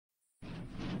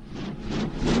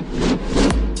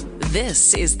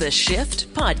This is the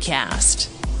Shift Podcast.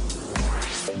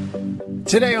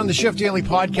 Today on the Shift Daily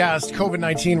Podcast,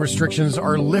 COVID-19 restrictions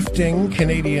are lifting.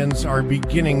 Canadians are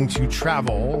beginning to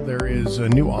travel. There is a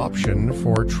new option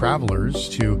for travelers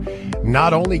to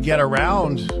not only get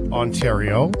around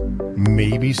Ontario,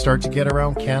 maybe start to get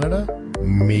around Canada,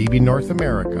 maybe North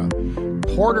America.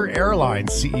 Porter Airlines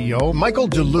CEO Michael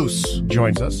Deluce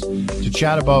joins us to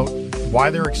chat about why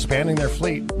they're expanding their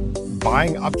fleet,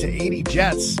 buying up to 80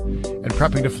 jets, and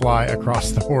prepping to fly across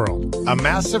the world. A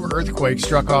massive earthquake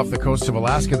struck off the coast of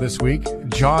Alaska this week.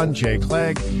 J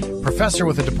Clague, professor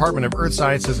with the Department of Earth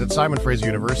Sciences at Simon Fraser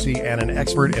University and an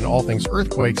expert in all things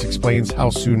earthquakes, explains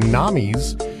how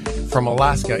tsunamis from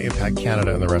Alaska impact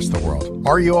Canada and the rest of the world.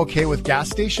 Are you okay with gas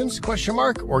stations? ?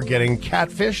 Or getting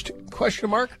catfished? ?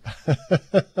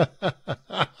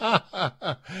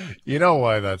 You know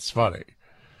why that's funny.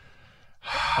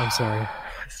 I'm sorry.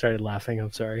 I started laughing.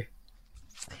 I'm sorry.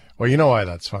 Well, you know why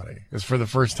that's funny. It's for the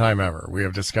first time ever, we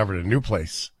have discovered a new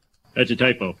place. That's a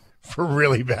typo. For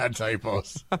really bad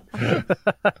typos.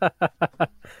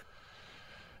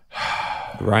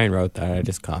 Ryan wrote that. I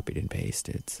just copied and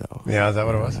pasted. So yeah, is that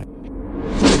what it was?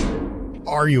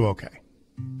 Are you okay?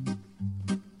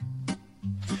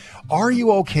 Are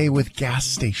you okay with gas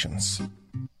stations?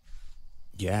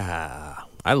 Yeah.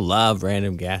 I love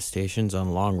random gas stations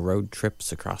on long road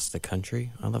trips across the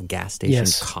country. I love gas station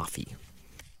coffee.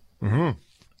 Mm-hmm.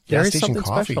 There is something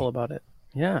special about it.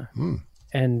 Yeah.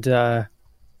 And I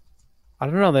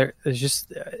don't know. There's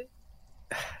just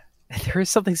there is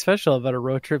something special about a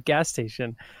road trip gas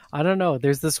station. I don't know.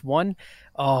 There's this one.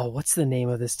 Oh, what's the name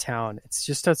of this town? It's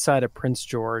just outside of Prince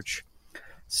George. It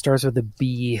starts with a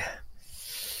B.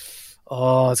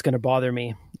 Oh, it's going to bother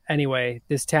me. Anyway,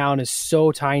 this town is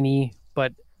so tiny,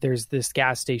 but there's this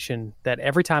gas station that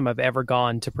every time I've ever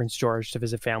gone to Prince George to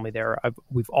visit family there,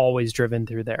 we've always driven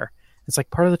through there. It's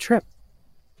like part of the trip.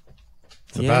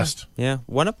 It's the best. Yeah.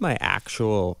 One of my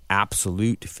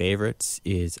absolute favorites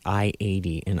is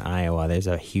I-80 in Iowa. There's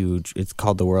it's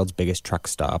called the world's biggest truck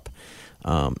stop.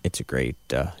 It's a great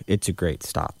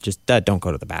stop. Just don't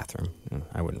go to the bathroom.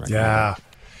 I wouldn't recommend it. Yeah.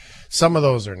 Some of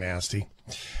those are nasty.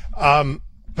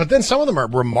 But then some of them are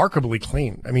remarkably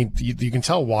clean. I mean, you can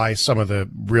tell why some of the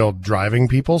real driving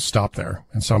people stop there,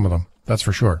 and some of them, that's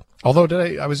for sure. Although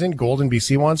I was in Golden,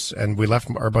 BC once, and we left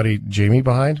our buddy Jamie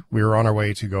behind. We were on our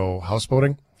way to go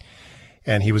houseboating,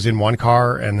 and he was in one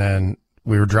car, and then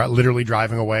we were literally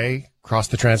driving away across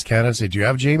the Trans-Canada and say, "Do you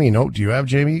have Jamie?" "No." "Do you have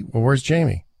Jamie?" "Well, where's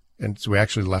Jamie?" And so we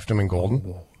actually left him in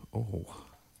Golden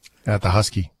at the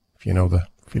Husky, if you know the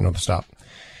stop.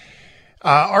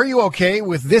 Are you okay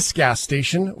with this gas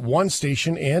station? One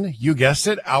station in, you guessed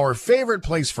it, our favorite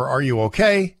place for Are You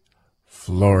Okay?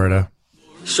 Florida.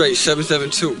 Straight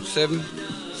 772.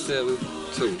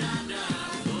 772.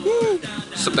 Woo.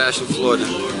 Sebastian, Florida.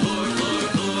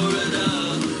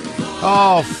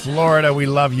 Oh, Florida, we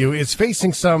love you. It's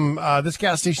facing this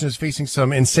gas station is facing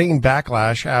some insane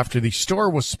backlash after the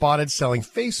store was spotted selling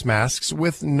face masks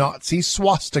with Nazi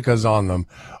swastikas on them.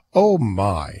 Oh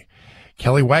my.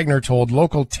 Kelly Wagner told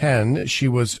Local 10 she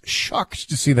was shocked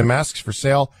to see the masks for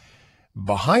sale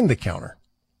behind the counter.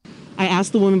 I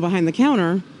asked the woman behind the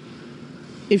counter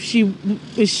if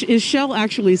is Shell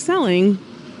actually selling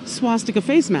swastika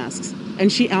face masks,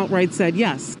 and she outright said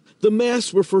yes. The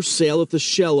masks were for sale at the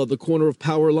Shell on the corner of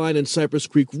Power Line and Cypress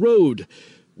Creek Road.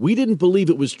 We didn't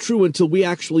believe it was true until we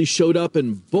actually showed up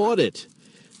and bought it.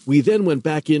 We then went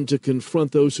back in to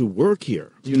confront those who work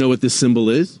here. Do you know what this symbol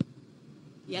is?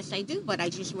 Yes, I do, but I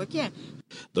just work here.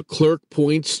 The clerk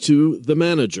points to the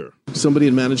manager. Somebody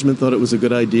in management thought it was a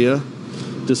good idea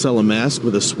to sell a mask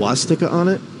with a swastika on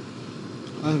it?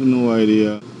 I have no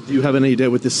idea. Do you have any idea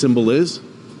what this symbol is?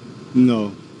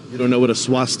 No. You don't know what a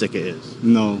swastika is?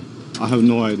 No, I have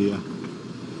no idea.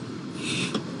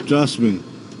 Trust me,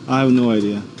 I have no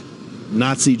idea.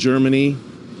 Nazi Germany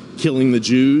killing the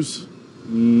Jews?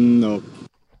 No.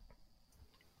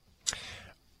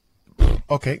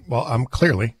 Okay, well,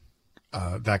 clearly,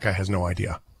 that guy has no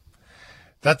idea.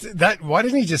 Why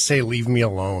didn't he just say, "Leave me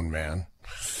alone, man"?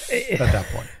 At that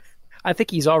point, I think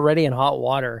he's already in hot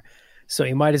water, so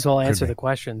he might as well answer the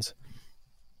questions.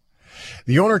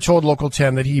 The owner told Local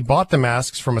 10 that he bought the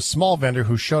masks from a small vendor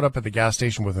who showed up at the gas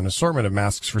station with an assortment of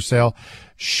masks for sale.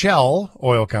 Shell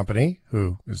Oil Company,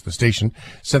 who is the station,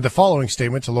 sent the following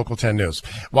statement to Local 10 News.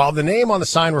 While the name on the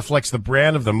sign reflects the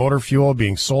brand of the motor fuel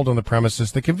being sold on the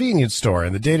premises, the convenience store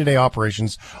and the day-to-day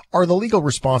operations are the legal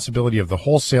responsibility of the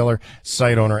wholesaler,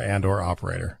 site owner, and or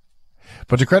operator.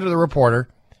 But to credit the reporter,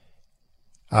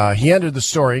 he ended the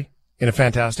story in a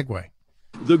fantastic way.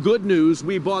 The good news,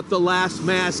 we bought the last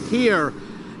mask here.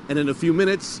 And in a few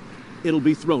minutes, it'll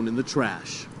be thrown in the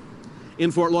trash.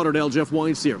 In Fort Lauderdale, Jeff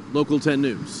Weins here, Local 10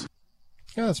 News.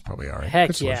 Yeah, that's probably all right.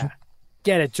 Heck yeah.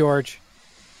 Get it, George.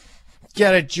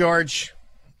 Get it, George.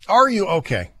 Are you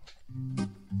okay?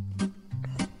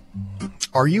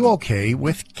 Are you okay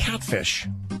with catfish?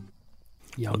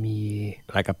 Yummy.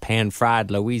 Like a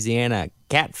pan-fried Louisiana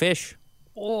catfish.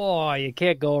 Oh, you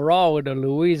can't go wrong with a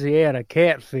Louisiana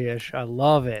catfish. I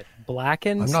love it.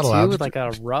 Blackened, I'm not allowed too, to like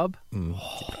a rub. I'm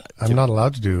not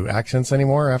allowed to do accents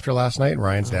anymore after last night.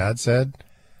 Ryan's dad said.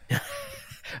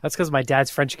 That's because my dad's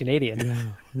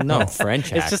French-Canadian. No, French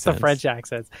accents. It's just the French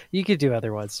accents. You could do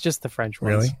other ones, just the French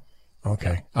ones. Really?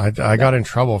 Okay. I got in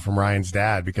trouble from Ryan's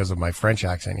dad because of my French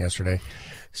accent yesterday.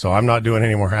 So I'm not doing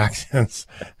any more accents.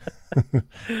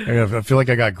 I feel like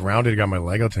I got grounded, got my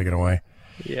Lego taken away.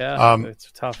 Yeah,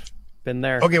 it's tough. Been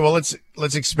there. Okay, well let's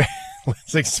expand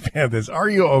let's expand this. Are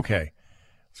you okay?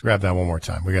 Let's grab that one more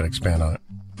time. We got to expand on it.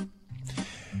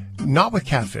 Not with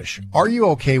catfish. Are you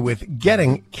okay with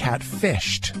getting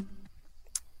catfished?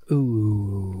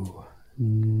 Ooh,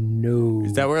 no.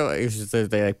 Is that where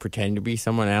they like pretend to be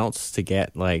someone else to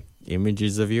get like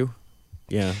images of you?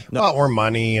 Yeah. No. Or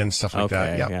money and stuff like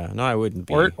that. Yep. Yeah. No, I wouldn't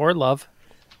be. Or love.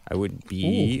 I wouldn't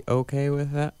be okay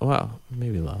with that. Well,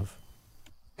 maybe love.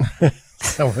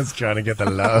 Someone's trying to get the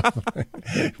love.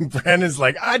 Brandon's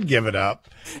like, I'd give it up.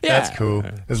 Yeah. That's cool.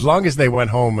 As long as they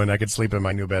went home and I could sleep in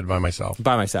my new bed by myself.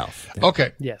 By myself. Yeah.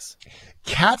 Okay. Yes.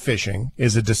 Catfishing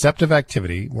is a deceptive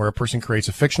activity where a person creates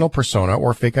a fictional persona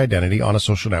or fake identity on a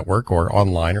social network or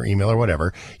online or email or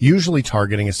whatever, usually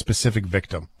targeting a specific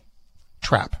victim.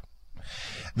 Trap.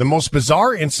 The most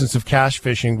bizarre instance of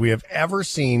catfishing we have ever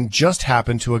seen just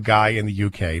happened to a guy in the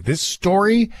UK. This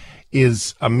story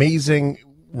is amazing.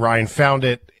 Ryan found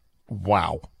it.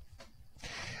 Wow.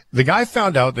 The guy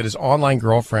found out that his online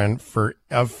girlfriend for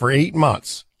 8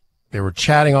 months, they were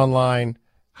chatting online.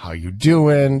 How you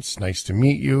doing? It's nice to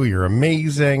meet you. You're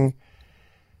amazing.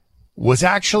 Was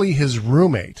actually his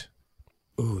roommate.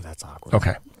 Ooh, that's awkward.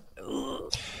 Okay.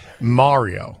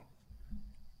 Mario.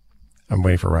 I'm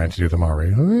waiting for Ryan to do the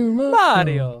Mario.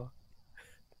 Mario.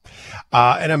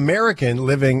 An American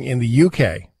living in the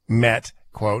UK met,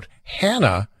 quote,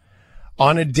 Hannah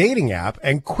on a dating app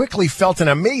and quickly felt an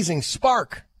amazing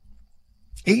spark.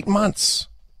 8 months.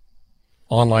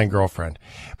 Online girlfriend.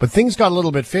 But things got a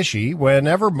little bit fishy.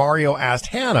 Whenever Mario asked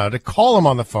Hannah to call him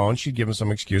on the phone, she'd give him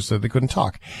some excuse that they couldn't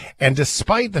talk. And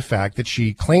despite the fact that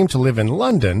she claimed to live in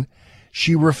London,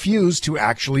 she refused to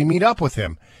actually meet up with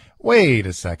him. Wait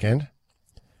a second.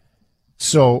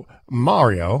 So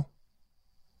Mario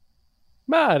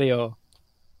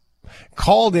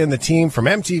called in the team from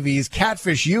MTV's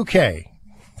Catfish UK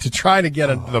to try to get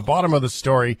to the bottom of the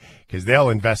story because they'll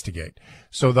investigate.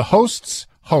 So the hosts.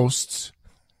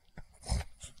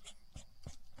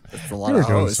 That's a lot You're of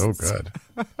doing hosts. so good.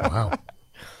 Wow.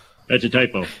 That's a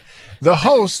typo. The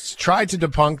hosts tried to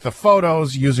debunk the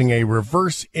photos using a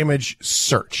reverse image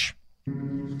search.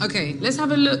 Okay, let's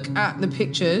have a look at the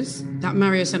pictures that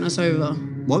Mario sent us over.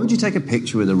 Why would you take a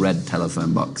picture with a red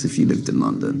telephone box if you lived in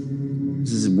London?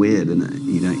 This is weird, isn't it?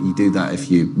 You do that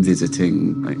if you're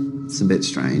visiting. Like, it's a bit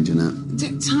strange, isn't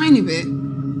it? Tiny bit.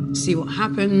 See what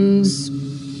happens.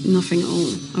 Nothing at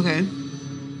all. Okay.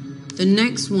 The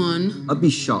next one. I'd be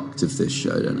shocked if this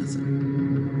showed anything.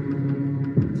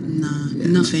 Nah,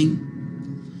 nothing.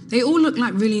 They all look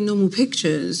like really normal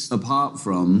pictures. Apart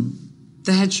from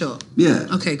the headshot. Yeah.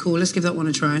 Okay, cool. Let's give that one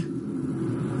a try.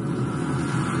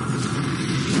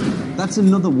 That's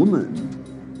another woman.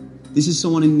 This is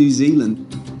someone in New Zealand.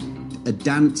 A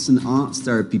dance and arts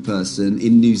therapy person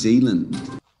in New Zealand.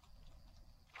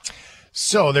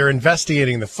 So they're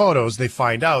investigating the photos. They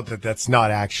find out that that's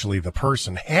not actually the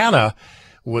person. Hannah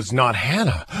was not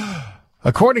Hannah.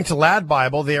 According to Lad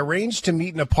Bible, they arranged to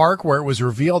meet in a park where it was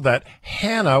revealed that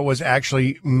Hannah was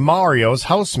actually Mario's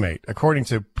housemate, according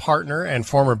to partner and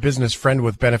former business friend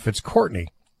with benefits, Courtney.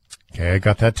 Okay, I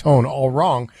got that tone all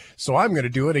wrong, so I'm going to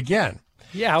do it again.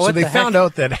 Yeah, so they found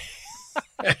out that...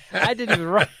 I didn't even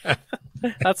write.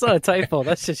 That's not a typo.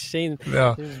 That's just Shane.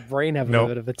 No. His brain having a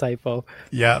bit of a typo.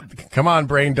 Yeah, come on,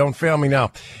 brain. Don't fail me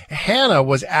now. Hannah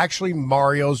was actually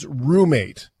Mario's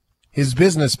roommate, his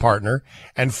business partner,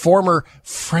 and former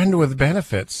friend with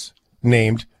benefits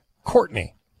named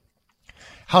Courtney.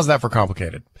 How's that for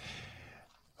complicated?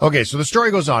 Okay, so the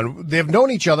story goes on. They've known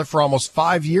each other for almost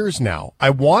 5 years now. I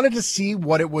wanted to see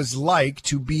what it was like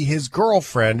to be his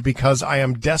girlfriend because I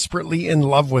am desperately in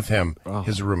love with him,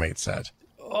 his roommate said.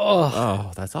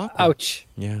 Oh, that's awkward. Ouch.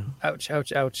 Yeah.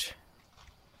 Ouch.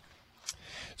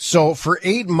 So for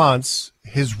 8 months,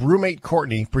 his roommate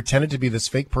Courtney pretended to be this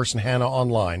fake person, Hannah,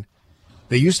 online.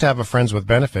 They used to have a friends with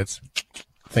benefits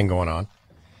thing going on.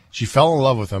 She fell in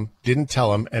love with him, didn't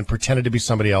tell him, and pretended to be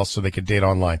somebody else so they could date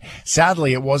online.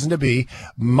 Sadly, it wasn't to be.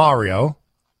 Mario.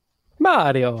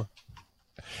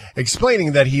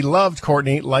 Explaining that he loved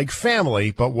Courtney like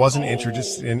family, but wasn't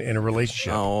interested in a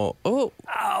relationship.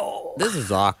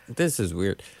 This is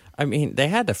weird. I mean, they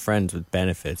had the friends with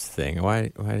benefits thing.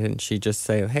 Why didn't she just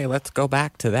say, hey, let's go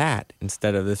back to that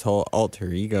instead of this whole alter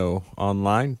ego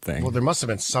online thing? Well, there must have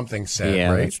been something said, yeah,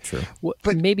 right? That's true.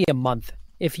 But maybe a month.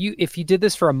 If you did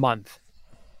this for a month,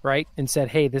 right, and said,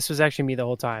 hey, this was actually me the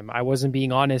whole time. I wasn't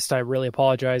being honest. I really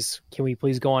apologize. Can we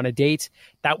please go on a date?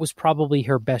 That was probably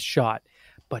her best shot.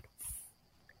 But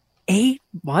 8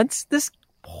 months? This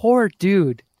poor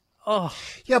dude. Oh.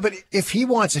 Yeah, but if he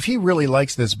really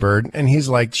likes this bird and he's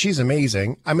like, she's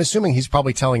amazing, I'm assuming he's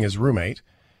probably telling his roommate.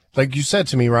 Like you said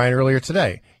to me, Ryan, earlier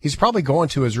today. He's probably going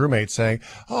to his roommate saying,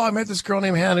 oh, I met this girl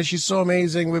named Hannah. She's so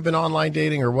amazing. We've been online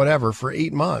dating or whatever for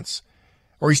 8 months.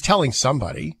 Or he's telling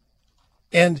somebody.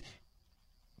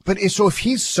 So if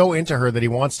he's so into her that he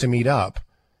wants to meet up,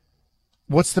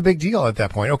 what's the big deal at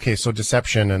that point? Okay, so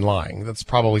deception and lying. That's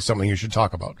probably something you should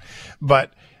talk about.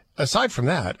 But aside from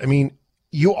that, I mean,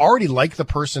 you already like the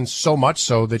person so much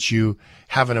so that you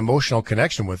have an emotional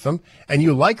connection with them, and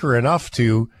you like her enough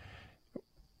to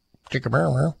kick her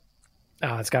around.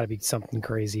 Oh, it's got to be something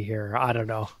crazy here. I don't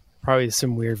know. Probably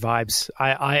some weird vibes.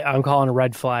 I'm calling a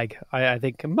red flag. I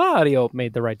think Mario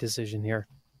made the right decision here.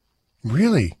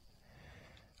 Really?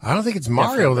 I don't think it's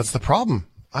Mario that's the problem.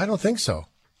 I don't think so.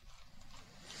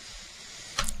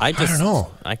 I don't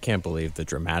know. I can't believe the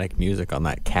dramatic music on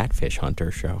that Catfish Hunter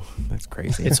show. That's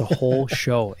crazy. It's a whole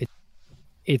show.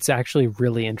 It's actually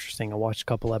really interesting. I watched a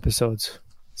couple episodes.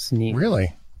 It's neat.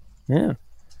 Really? Yeah.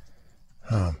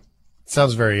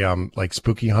 Sounds very like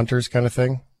Spooky Hunters kind of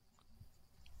thing.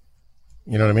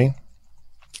 You know what I mean?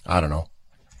 I don't know.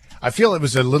 I feel it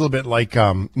was a little bit like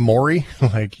Maury.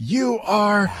 Like, you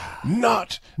are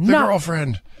not the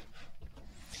girlfriend.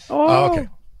 Oh. Okay.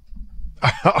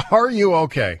 Are you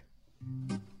okay?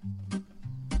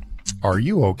 Are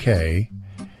you okay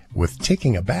with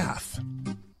taking a bath?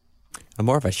 I'm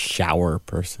more of a shower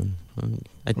person.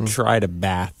 I tried a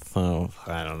bath. I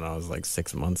don't know. It was like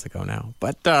 6 months ago now.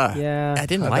 But yeah, I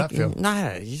didn't like it.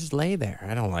 Nah, you just lay there.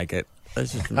 I don't like it.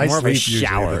 It's just I more of a sleep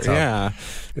shower. usually at the Yeah,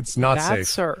 it's not Baths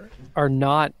safe. are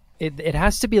not. It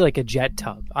has to be like a jet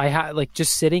tub. Like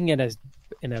just sitting in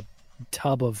a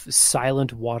tub of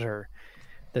silent water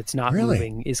that's not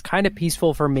moving is kind of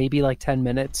peaceful for maybe like 10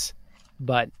 minutes.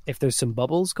 But if there's some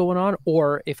bubbles going on,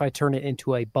 or if I turn it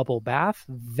into a bubble bath,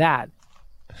 that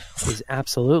is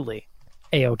absolutely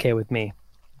A-okay with me.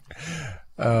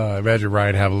 Imagine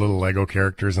Ryan have little Lego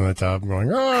characters in the tub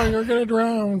going, oh, you're going to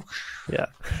drown. Yeah.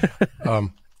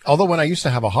 Although when I used to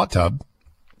have a hot tub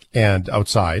and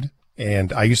outside,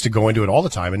 and I used to go into it all the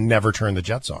time and never turn the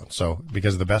jets on. So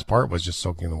because the best part was just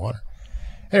soaking in the water.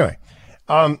 Anyway,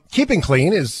 keeping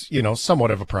clean is,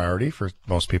 somewhat of a priority for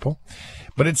most people.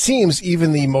 But it seems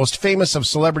even the most famous of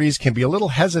celebrities can be a little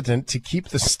hesitant to keep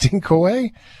the stink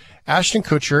away. Ashton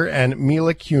Kutcher and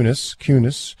Mila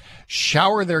Kunis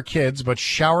shower their kids, but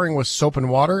showering with soap and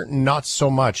water, not so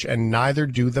much, and neither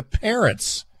do the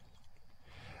parents.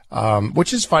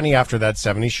 Which is funny after that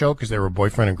 70s show, because they were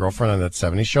boyfriend and girlfriend on that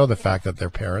 70s show, the fact that they're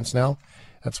parents now.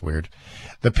 That's weird.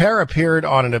 The pair appeared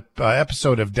on an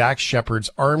episode of Dax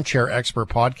Shepard's Armchair Expert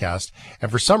podcast,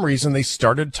 and for some reason they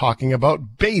started talking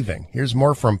about bathing. Here's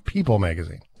more from People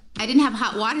magazine. I didn't have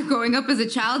hot water growing up as a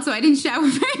child, so I didn't shower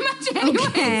very much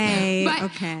anyway. But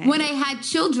when I had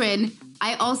children,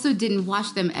 I also didn't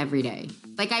wash them every day.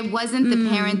 Like, I wasn't the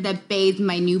parent that bathed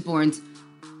my newborns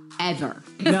ever.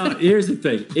 Now, here's the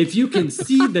thing. If you can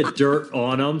see the dirt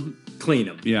on them, clean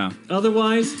them. Yeah.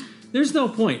 Otherwise, there's no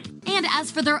point. And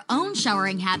as for their own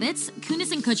showering habits,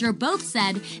 Kunis and Kutcher both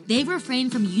said they refrain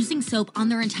from using soap on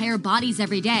their entire bodies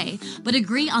every day, but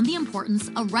agree on the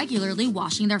importance of regularly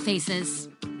washing their faces.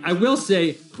 I will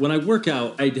say, when I work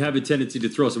out, I have a tendency to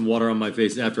throw some water on my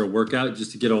face after a workout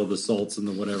just to get all the salts and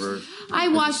the whatever. I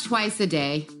wash twice a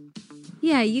day.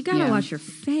 Yeah, you gotta wash your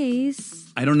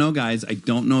face. I don't know, guys. I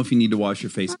don't know if you need to wash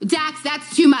your face. Dax,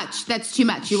 that's too much. That's too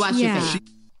much. You wash your face.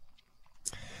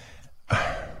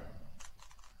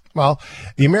 Well,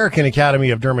 the American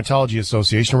Academy of Dermatology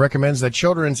Association recommends that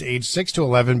children aged 6 to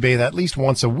 11 bathe at least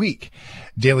once a week.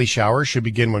 Daily showers should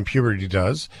begin when puberty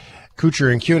does.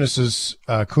 Kutcher and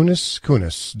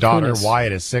Kunis' daughter,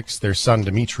 Wyatt, is 6. Their son,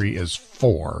 Dimitri, is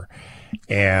 4.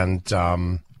 And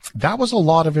that was a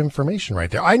lot of information right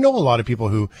there. I know a lot of people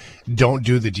who don't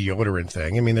do the deodorant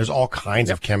thing. I mean, there's all kinds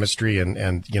of chemistry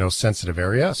and sensitive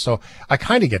area. So I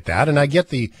kind of get that. And I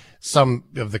get some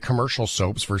of the commercial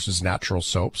soaps versus natural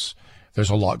soaps. There's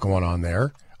a lot going on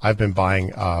there. I've been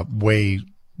buying way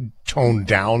toned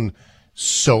down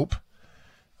soap.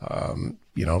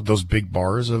 Those big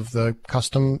bars of the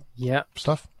custom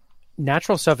stuff.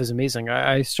 Natural stuff is amazing.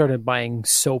 I started buying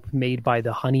soap made by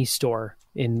the Honey Store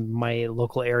in my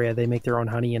local area. They make their own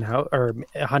honey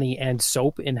honey and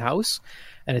soap in house,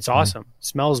 and it's awesome.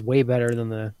 Smells way better than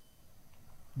the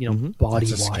body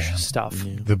wash stuff.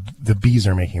 Yeah. The bees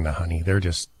are making the honey. They're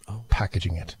just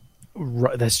packaging it.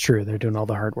 That's true. They're doing all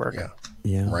the hard work.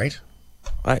 Yeah. Right?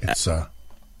 It's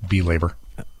bee labor.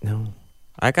 No.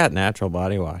 I got natural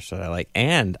body wash that I like,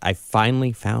 and I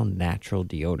finally found natural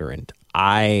deodorant.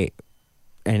 Does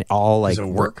it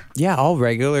work? Yeah, all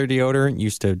regular deodorant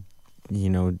used to,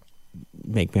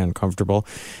 make me uncomfortable,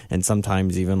 and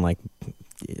sometimes even make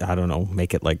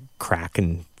it crack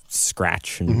and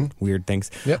scratch and weird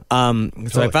things. Yep.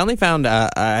 So I finally found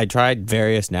I tried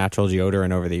various natural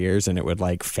deodorant over the years, and it would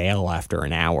fail after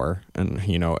an hour, and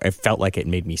it felt like it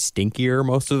made me stinkier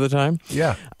most of the time.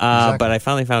 Yeah. Exactly. But I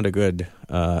finally found a good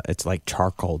it's like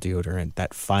charcoal deodorant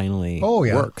that finally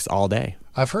works all day.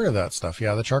 I've heard of that stuff.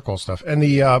 Yeah, the charcoal stuff. And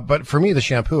but for me, the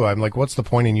shampoo, I'm like, what's the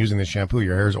point in using the shampoo?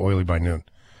 Your hair is oily by noon.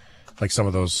 Like some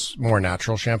of those more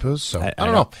natural shampoos. So I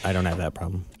don't know. I don't have that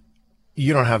problem.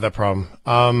 You don't have that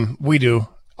problem. We do.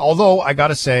 Although I got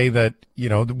to say that,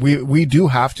 we do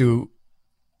have to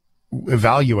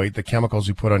evaluate the chemicals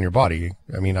you put on your body.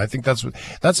 I mean, I think that's it.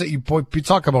 You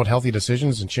talk about healthy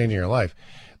decisions and changing your life.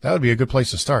 That would be a good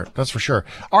place to start. That's for sure.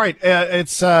 All right.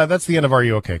 That's the end of Are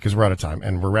You Okay? Because we're out of time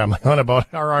and we're rambling on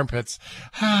about our armpits.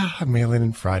 Mail-in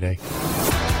and Friday.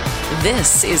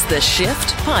 This is the Shift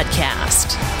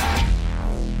Podcast.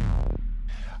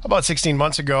 About 16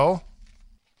 months ago,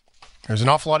 there's an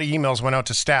awful lot of emails went out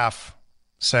to staff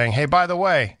saying, hey, by the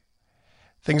way,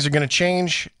 things are going to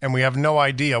change and we have no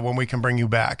idea when we can bring you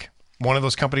back. One of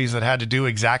those companies that had to do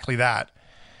exactly that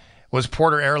was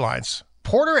Porter Airlines.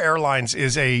 Porter Airlines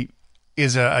is a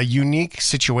unique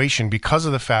situation because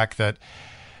of the fact that,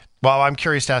 well, I'm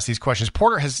curious to ask these questions.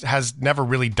 Porter has never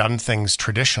really done things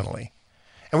traditionally.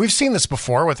 And we've seen this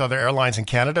before with other airlines in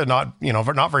Canada, not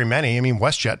very many. I mean,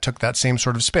 WestJet took that same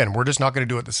sort of spin. We're just not going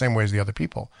to do it the same way as the other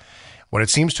people. What it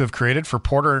seems to have created for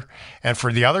Porter and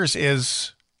for the others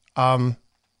is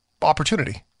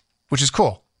opportunity, which is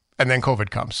cool. And then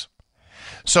COVID comes.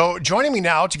 So joining me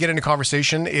now to get into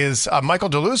conversation is Michael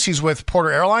Deluce. He's with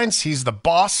Porter Airlines. He's the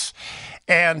boss.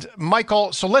 And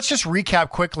Michael, so let's just recap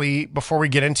quickly before we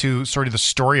get into sort of the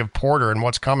story of Porter and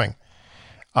what's coming.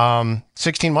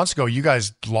 16 months ago, you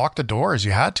guys locked the doors.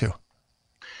 You had to.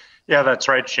 Yeah, that's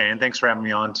right, Shane. Thanks for having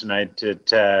me on tonight.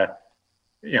 It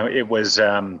was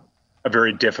a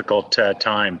very difficult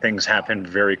time. Things happened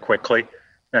very quickly.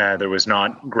 There was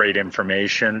not great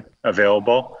information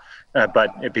available. But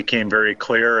it became very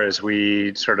clear as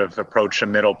we sort of approached the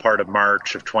middle part of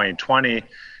March of 2020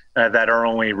 that our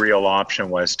only real option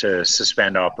was to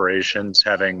suspend operations,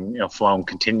 having flown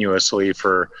continuously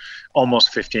for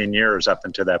almost 15 years up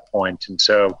until that point. And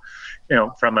so,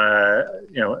 from a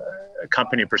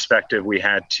company perspective, we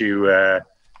had to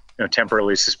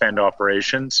temporarily suspend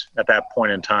operations. At that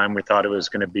point in time, we thought it was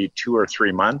going to be 2 or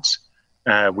 3 months.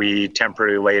 We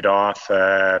temporarily laid off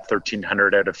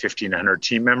 1,300 out of 1,500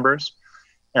 team members.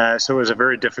 So it was a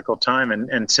very difficult time.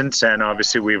 And since then,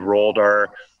 obviously, we've rolled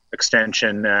our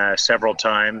extension several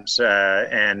times.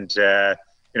 And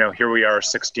here we are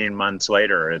 16 months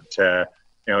later. It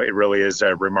really is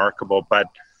remarkable. But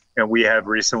we have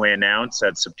recently announced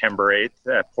that September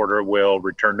 8th, Porter will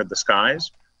return to the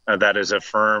skies. That is a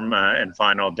firm and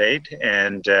final date.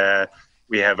 And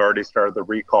we have already started the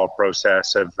recall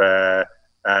process of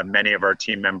many of our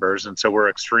team members. And so we're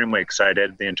extremely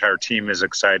excited. The entire team is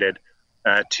excited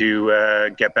to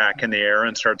get back in the air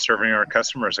and start serving our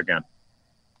customers again.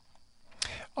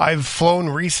 I've flown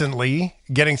recently.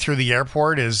 Getting through the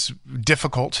airport is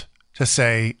difficult, to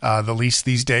say the least,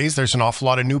 these days. There's an awful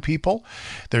lot of new people.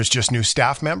 There's just new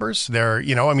staff members.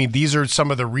 These are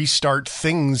some of the restart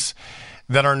things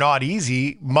that are not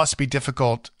easy. Must be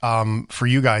difficult for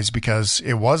you guys because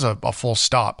it was a full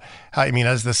stop. I mean,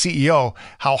 as the CEO,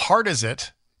 how hard is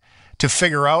it to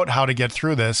figure out how to get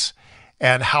through this,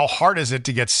 and how hard is it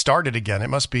to get started again? It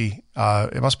must be a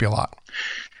lot.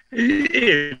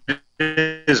 It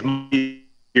is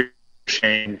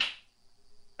change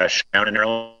down in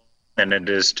Ireland than it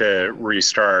is to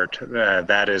restart.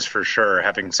 That is for sure.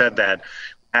 Having said that,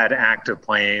 we had active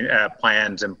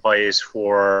plans in place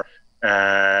for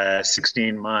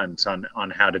 16 months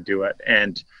on how to do it.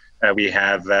 And we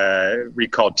have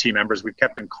recalled team members. We've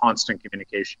kept in constant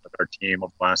communication with our team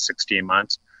over the last 16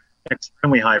 months.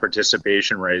 Extremely high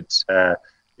participation rates.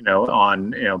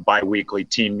 on bi-weekly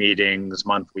team meetings,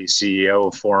 monthly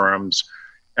CEO forums.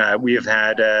 We have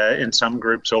had in some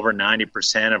groups over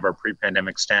 90% of our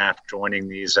pre-pandemic staff joining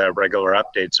these regular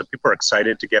updates. So people are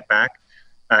excited to get back.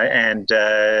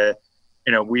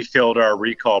 We filled our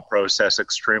recall process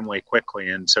extremely quickly.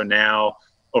 And so now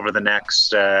over the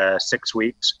next 6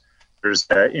 weeks, there's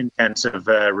intensive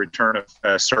return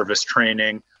of service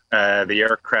training. The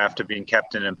aircraft have been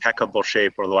kept in impeccable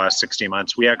shape over the last 60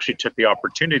 months. We actually took the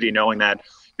opportunity, knowing that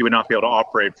we would not be able to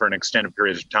operate for an extended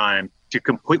period of time, to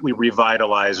completely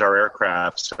revitalize our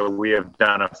aircraft. So we have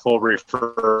done a full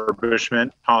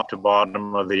refurbishment, top to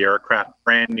bottom of the aircraft,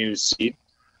 brand new seat,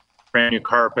 brand new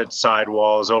carpet,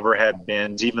 sidewalls, overhead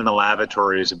bins, even the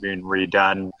lavatories have been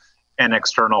redone, and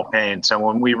external paint. So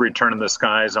when we return to the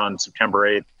skies on September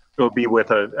 8th, it will be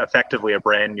with effectively a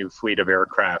brand new fleet of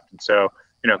aircraft. And so,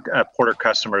 Porter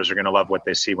customers are going to love what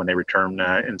they see when they return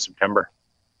in September.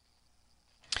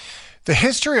 The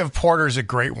history of Porter is a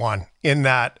great one in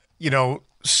that,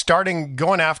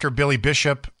 going after Billy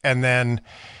Bishop and then,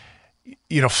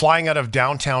 flying out of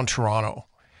downtown Toronto.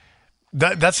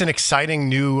 That's an exciting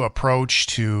new approach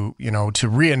to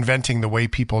reinventing the way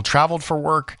people traveled for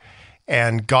work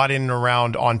and got in and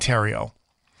around Ontario.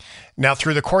 Now,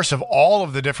 through the course of all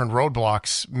of the different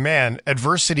roadblocks,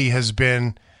 adversity has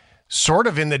been sort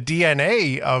of in the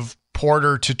DNA of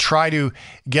Porter to try to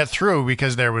get through,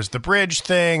 because there was the bridge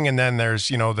thing, and then there's,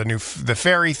 the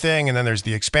ferry thing, and then there's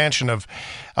the expansion of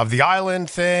the island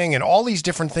thing, and all these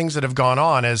different things that have gone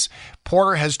on as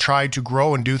Porter has tried to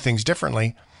grow and do things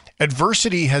differently.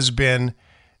 Adversity has been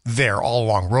there all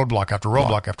along, roadblock after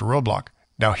roadblock after roadblock.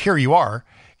 Now, here you are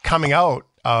coming out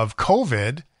of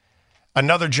COVID,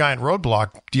 another giant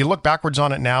roadblock. Do you look backwards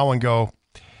on it now and go,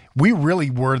 we really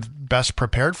were best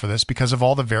prepared for this because of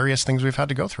all the various things we've had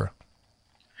to go through?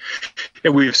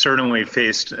 Yeah, we've certainly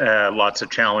faced lots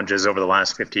of challenges over the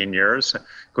last 15 years,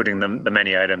 including the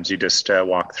many items you just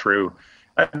walked through.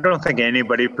 I don't think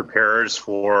anybody prepares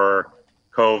for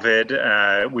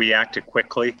COVID. We acted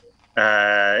quickly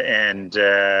and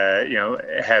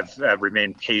have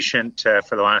remained patient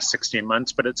for the last 16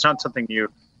 months, but it's not something you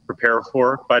prepare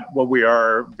for. But what we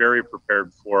are very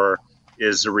prepared for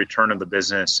is the return of the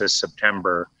business this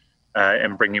September.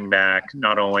 And bringing back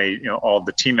not only all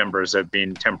the team members that have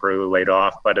been temporarily laid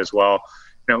off, but as well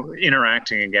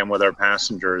interacting again with our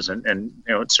passengers and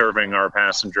serving our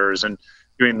passengers and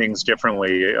doing things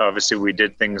differently. Obviously, we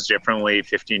did things differently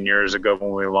 15 years ago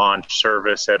when we launched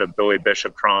service at a Billy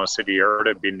Bishop Toronto City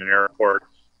Airport, being an airport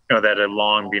that had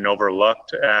long been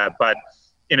overlooked. But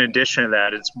in addition to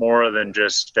that, it's more than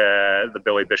just the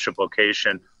Billy Bishop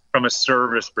location. From a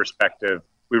service perspective,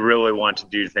 we really want to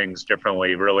do things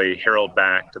differently, really herald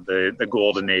back to the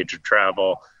golden age of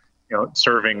travel,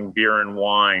 serving beer and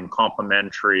wine,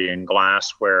 complimentary and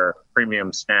glassware,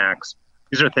 premium snacks.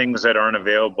 These are things that aren't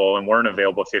available and weren't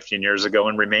available 15 years ago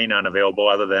and remain unavailable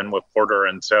other than with Porter.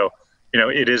 And so,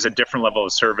 it is a different level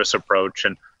of service approach,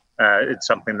 and it's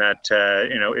something that,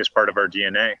 is part of our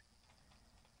DNA.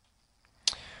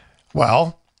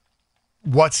 Well,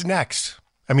 what's next?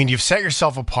 I mean, you've set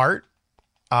yourself apart.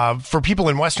 For people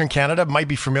in Western Canada, might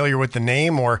be familiar with the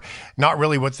name or not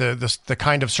really with the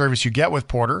kind of service you get with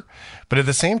Porter. But at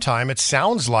the same time, it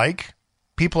sounds like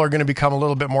people are going to become a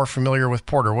little bit more familiar with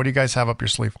Porter. What do you guys have up your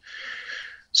sleeve?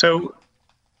 So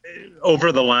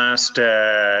over the last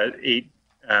 8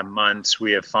 months,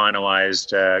 we have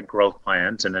finalized growth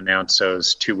plans and announced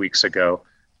those 2 weeks ago,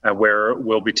 where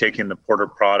we'll be taking the Porter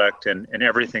product and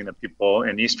everything that people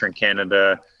in Eastern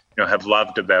Canada have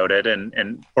loved about it.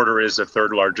 And Porter is the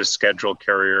third largest scheduled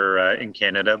carrier in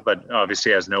Canada, but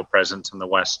obviously has no presence in the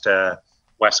West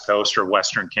Coast or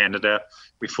Western Canada.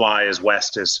 We fly as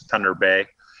west as Thunder Bay.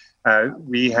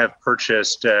 We have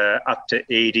purchased up to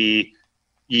 80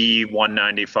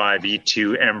 E195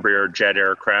 E2 Embraer jet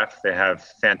aircraft. They have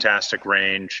fantastic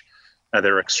range.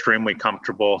 They're extremely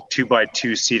comfortable,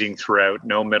 2x2 seating throughout,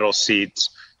 no middle seats,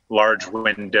 large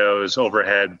windows,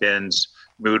 overhead bins,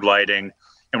 mood lighting.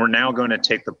 And we're now going to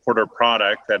take the Porter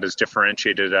product that has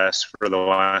differentiated us for the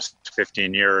last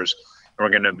 15 years. And we're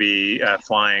going to be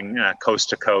flying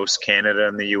coast to coast, Canada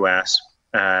and the U.S.,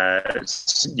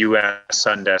 U.S.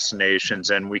 sun destinations,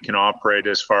 and we can operate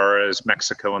as far as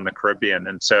Mexico and the Caribbean.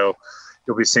 And so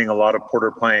you'll be seeing a lot of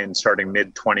Porter planes starting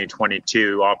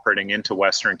mid-2022 operating into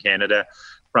Western Canada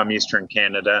from Eastern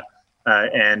Canada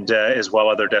and as well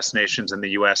other destinations in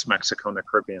the U.S., Mexico, and the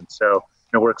Caribbean. So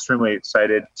we're extremely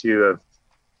excited to have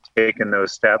taken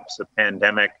those steps. The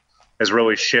pandemic has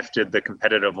really shifted the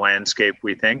competitive landscape,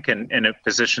 we think, and it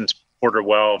positions Porter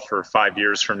well for 5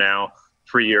 years from now,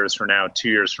 3 years from now, 2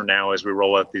 years from now, as we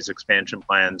roll out these expansion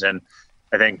plans. And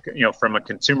I think, from a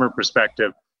consumer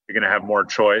perspective, you're going to have more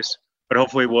choice, but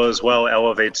hopefully will as well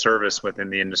elevate service within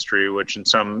the industry, which in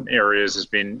some areas has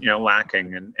been,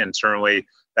 lacking. And certainly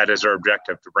that is our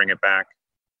objective, to bring it back.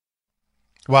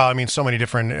 Well, I mean, so many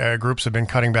different groups have been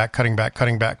cutting back.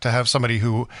 To have somebody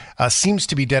who seems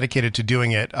to be dedicated to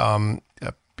doing it,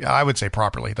 I would say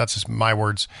properly. That's just my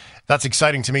words. That's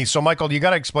exciting to me. So, Michael, you got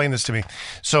to explain this to me.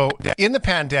 So, in the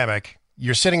pandemic,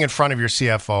 you're sitting in front of your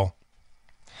CFO,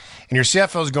 and your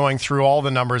CFO is going through all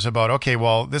the numbers about, okay,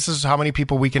 well, this is how many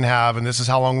people we can have, and this is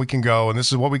how long we can go, and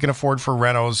this is what we can afford for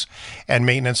renos and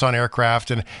maintenance on aircraft,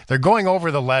 and they're going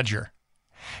over the ledger.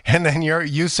 And then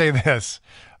you say this,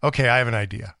 okay, I have an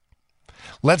idea.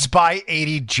 Let's buy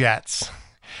 80 jets.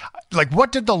 Like,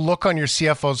 what did the look on your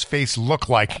CFO's face look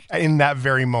like in that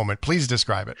very moment? Please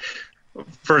describe it.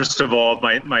 First of all,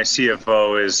 my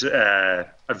CFO is a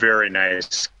very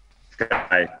nice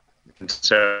guy. And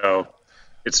so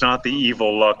it's not the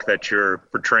evil look that you're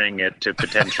portraying it to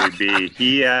potentially be.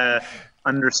 He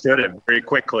understood it very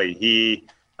quickly. He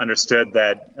understood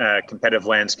that competitive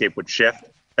landscape would shift,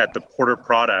 that the Porter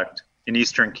product in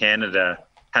Eastern Canada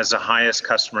has the highest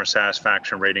customer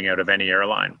satisfaction rating out of any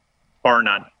airline, bar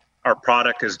none. Our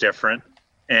product is different,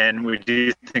 and we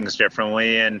do things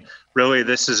differently. And really,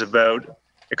 this is about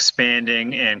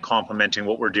expanding and complementing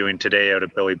what we're doing today out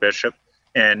of Billy Bishop,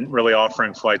 and really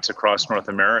offering flights across North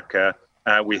America.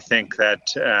 We think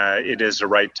that it is the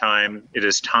right time. It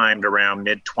is timed around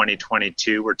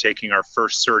mid-2022. We're taking our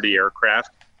first 30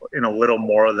 aircraft in a little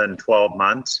more than 12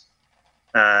 months.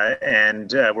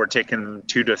 And we're taking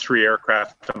 2 to 3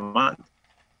 aircraft a month.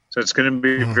 So it's going to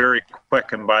be very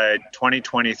quick. And by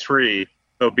 2023,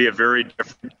 there'll be a very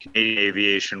different Canadian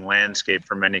aviation landscape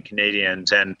for many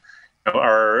Canadians. And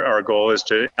our goal is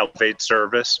to elevate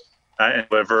service and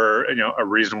deliver a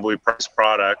reasonably priced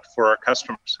product for our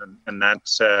customers. And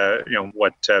that's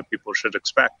what people should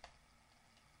expect.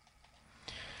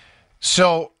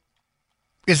 So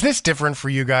is this different for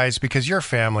you guys? Because your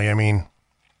family, I mean,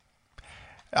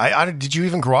 did you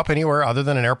even grow up anywhere other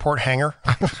than an airport hangar?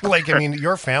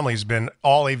 Your family's been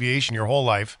all aviation your whole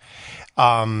life.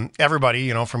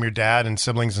 Everybody, from your dad and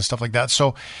siblings and stuff like that.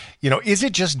 So, is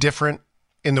it just different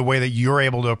in the way that you're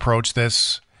able to approach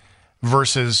this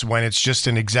versus when it's just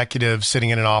an executive sitting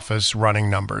in an office running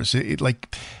numbers?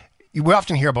 We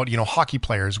often hear about, hockey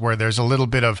players where there's a little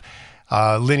bit of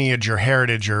lineage or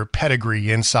heritage or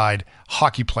pedigree inside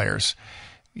hockey players.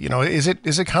 Is it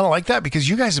kind of like that? Because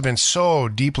you guys have been so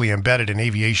deeply embedded in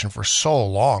aviation for so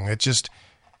long. It just,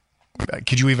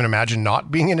 could you even imagine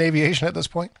not being in aviation at this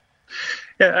point?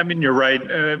 Yeah, I mean, you're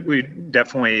right. We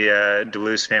definitely,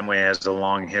 Deluce family has a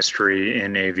long history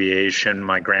in aviation.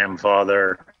 My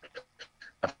grandfather,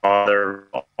 my father,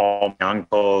 all my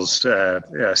uncles,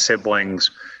 siblings.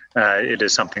 It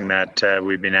is something that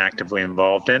we've been actively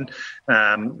involved in.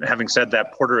 Having said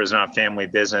that, Porter is not family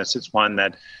business. It's one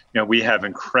that we have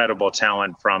incredible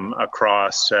talent from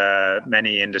across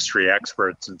many industry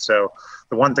experts. And so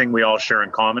the one thing we all share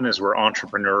in common is we're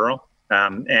entrepreneurial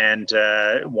and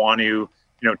want to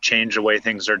change the way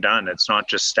things are done. It's not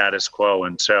just status quo.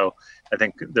 And so I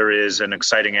think there is an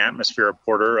exciting atmosphere at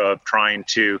Porter of trying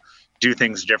to do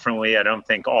things differently. I don't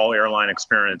think all airline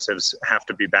experiences have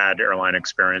to be bad airline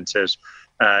experiences.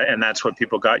 And that's what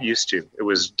people got used to. It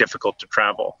was difficult to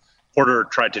travel. Porter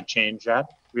tried to change that.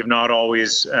 We've not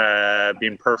always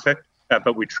been perfect,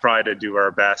 but we try to do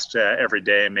our best every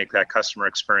day and make that customer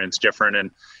experience different. And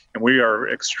we are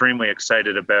extremely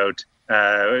excited about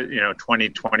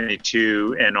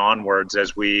 2022 and onwards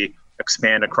as we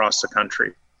expand across the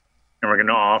country. And we're going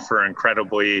to offer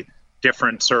incredibly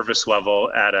different service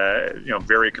level at a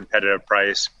very competitive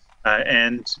price.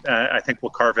 And I think we'll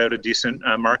carve out a decent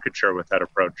market share with that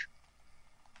approach.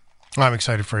 I'm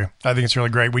excited for you. I think it's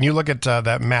really great. When you look at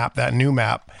that map, that new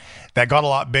map, that got a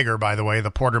lot bigger, by the way,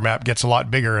 the Porter map gets a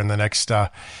lot bigger in the next,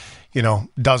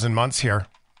 dozen months here.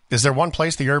 Is there one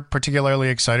place that you're particularly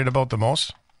excited about the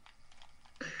most?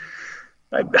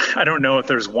 I don't know if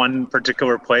there's one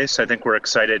particular place. I think we're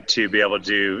excited to be able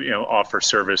to, offer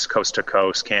service coast to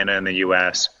coast, Canada and the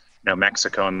U.S.,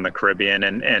 Mexico and the Caribbean.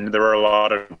 And there are a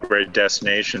lot of great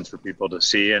destinations for people to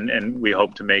see. And we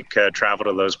hope to make travel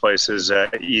to those places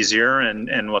easier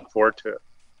and look forward to it.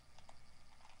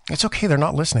 It's okay. They're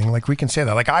not listening. We can say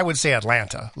that. I would say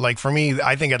Atlanta. For me,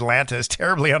 I think Atlanta is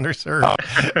terribly underserved.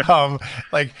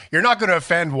 You're not going to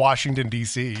offend Washington,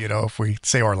 D.C., if we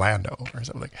say Orlando or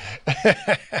something.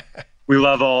 We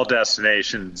love all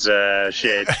destinations,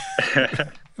 Shade.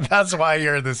 That's why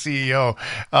you're the CEO.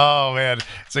 Oh, man.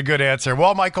 It's a good answer.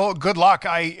 Well, Michael, good luck.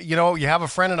 You have a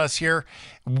friend in us here.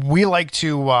 We like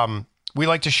to We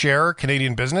like to share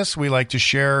Canadian business. We like to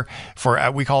share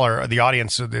we call the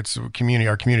audience, it's community,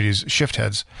 our community's shift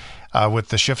heads with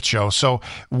the Shift Show. So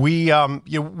we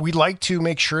like to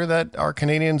make sure that our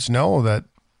Canadians know that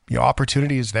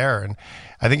opportunity is there. And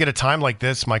I think at a time like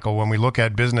this, Michael, when we look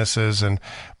at businesses and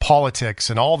politics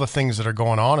and all the things that are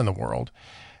going on in the world,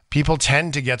 people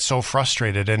tend to get so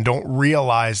frustrated and don't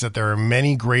realize that there are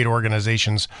many great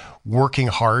organizations working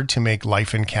hard to make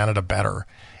life in Canada better.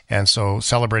 And so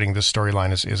celebrating this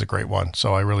storyline is a great one.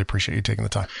 So I really appreciate you taking the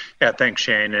time. Yeah, thanks,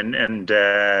 Shane. And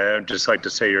just like to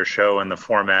say your show and the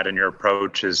format and your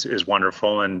approach is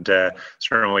wonderful, and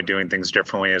certainly doing things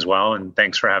differently as well. And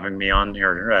thanks for having me on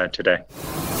here today.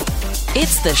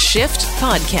 It's the Shift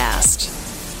Podcast.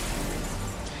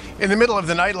 In the middle of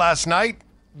the night last night,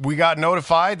 we got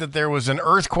notified that there was an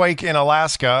earthquake in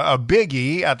Alaska, a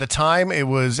biggie. At the time, it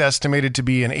was estimated to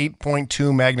be an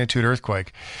 8.2 magnitude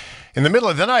earthquake. In the middle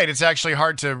of the night, it's actually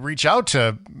hard to reach out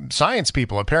to science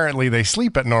people. Apparently, they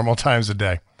sleep at normal times of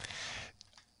day.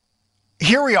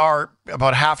 Here we are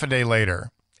about half a day later.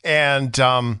 And,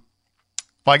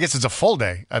 I guess it's a full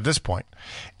day at this point.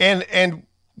 And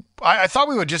I thought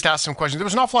we would just ask some questions. There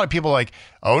was an awful lot of people like,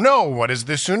 oh no, what does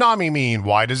the tsunami mean?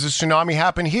 Why does the tsunami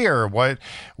happen here? What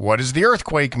does the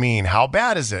earthquake mean? How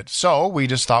bad is it? So we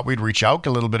just thought we'd reach out, get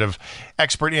a little bit of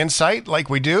expert insight like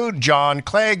we do. J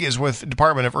Clague is with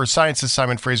Department of Earth Sciences,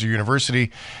 Simon Fraser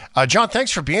University. John,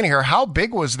 thanks for being here. How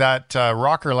big was that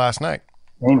rocker last night?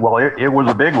 Well, it was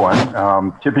a big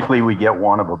one. Typically we get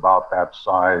one of about that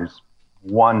size,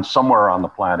 one somewhere on the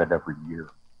planet every year.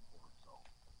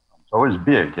 So it was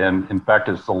big, and in fact,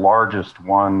 it's the largest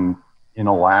one in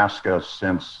Alaska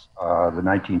since the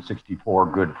 1964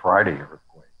 Good Friday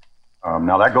earthquake.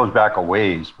 Now that goes back a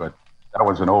ways, but that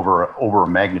was an over a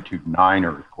magnitude 9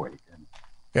 earthquake. And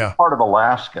yeah, part of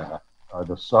Alaska,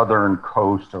 the southern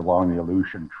coast along the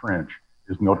Aleutian Trench,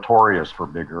 is notorious for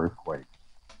big earthquakes.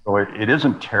 So it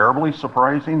isn't terribly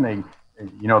surprising. The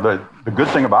good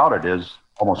thing about it is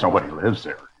almost nobody lives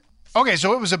there. Okay,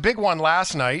 so it was a big one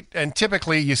last night, and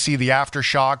typically you see the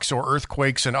aftershocks or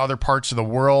earthquakes in other parts of the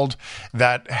world,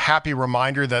 that happy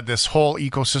reminder that this whole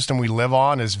ecosystem we live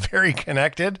on is very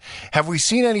connected. Have we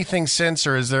seen anything since,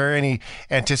 or is there any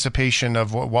anticipation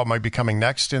of what might be coming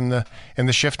next in the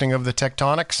shifting of the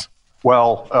tectonics?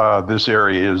 Well, this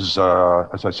area is,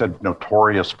 as I said,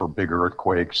 notorious for big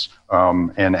earthquakes.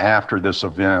 And after this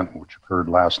event, which occurred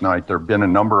last night, there have been a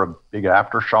number of big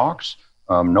aftershocks.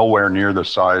 Nowhere near the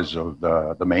size of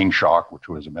the main shock, which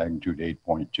was a magnitude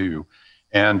 8.2.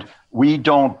 And we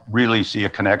don't really see a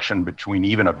connection between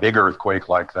even a big earthquake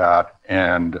like that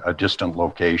and a distant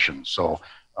location. So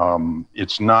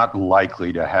it's not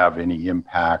likely to have any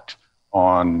impact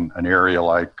on an area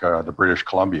like the British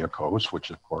Columbia coast,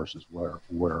 which of course is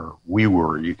where we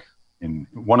worry, in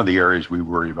one of the areas we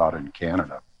worry about in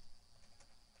Canada.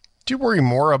 Do you worry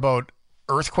more about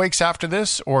earthquakes after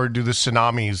this, or do the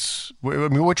tsunamis? I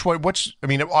mean, which one?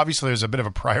 Obviously there's a bit of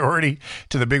a priority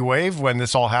to the big wave when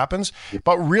this all happens,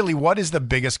 but really, what is the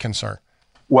biggest concern?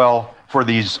 Well, for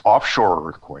these offshore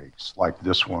earthquakes, like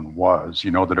this one was,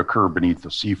 that occur beneath the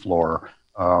seafloor,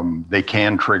 they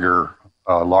can trigger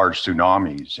large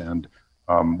tsunamis, and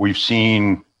we've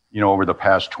seen, over the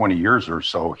past 20 years or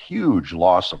so, huge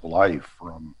loss of life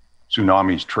from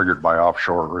tsunamis triggered by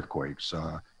offshore earthquakes.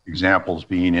 Examples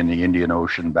being in the Indian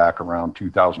Ocean back around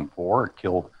 2004, it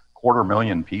killed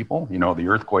 250,000 people. The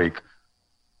earthquake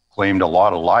claimed a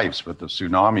lot of lives, but the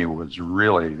tsunami was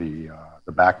really the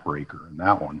backbreaker in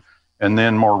that one. And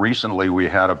then more recently, we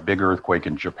had a big earthquake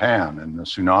in Japan, and the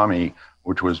tsunami,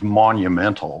 which was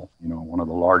monumental, one of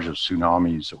the largest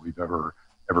tsunamis that we've ever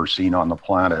seen on the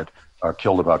planet,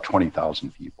 killed about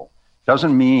 20,000 people.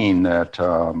 Doesn't mean that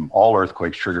all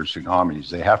earthquakes trigger tsunamis.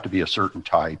 They have to be a certain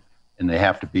type, and they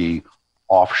have to be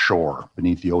offshore,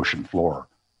 beneath the ocean floor.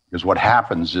 Because what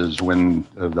happens is when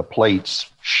the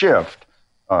plates shift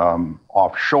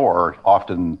offshore,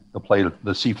 often the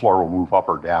seafloor will move up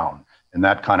or down. And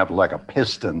that kind of like a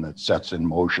piston that sets in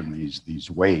motion these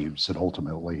waves that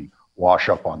ultimately wash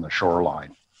up on the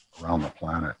shoreline around the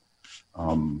planet.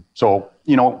 So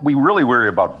we really worry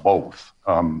about both.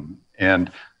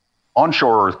 And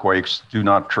onshore earthquakes do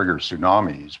not trigger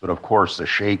tsunamis, but of course the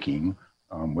shaking,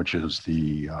 which is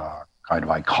the kind of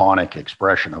iconic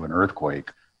expression of an earthquake,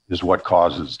 is what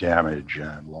causes damage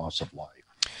and loss of life.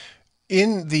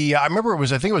 I remember I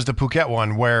think it was the Phuket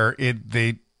one where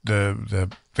the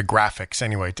graphics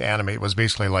anyway to animate was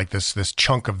basically like this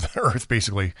chunk of the earth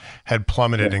basically had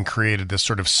plummeted and created this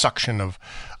sort of suction of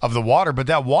the water, but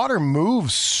that water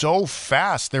moves so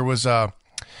fast. There was a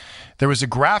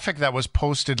graphic that was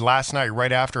posted last night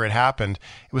right after it happened.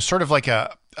 It was sort of like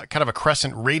a kind of a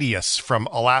crescent radius from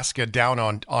Alaska down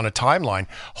on a timeline.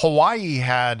 Hawaii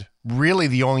had really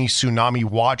the only tsunami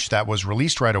watch that was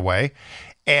released right away,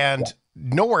 and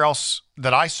nowhere else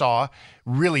that I saw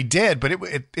really did, but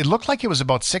it looked like it was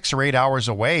about 6 or 8 hours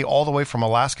away, all the way from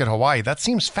Alaska to Hawaii. That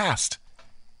seems fast.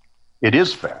 It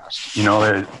is fast.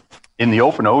 In the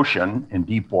open ocean, in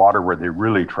deep water where they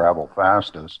really travel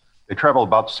fastest, they travel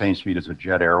about the same speed as a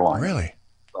jet airline. Really?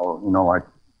 So, like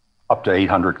up to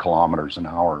 800 kilometers an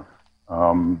hour.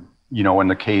 In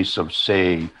the case of,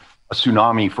 say, a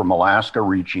tsunami from Alaska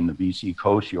reaching the BC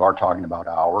coast, you are talking about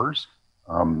hours.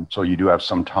 So you do have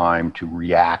some time to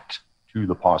react to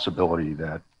the possibility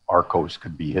that our coast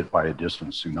could be hit by a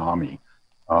distant tsunami.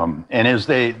 And as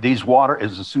the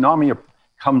tsunami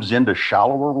comes into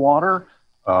shallower water,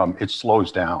 it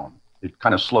slows down. It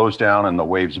kind of slows down and the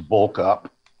waves bulk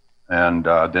up, and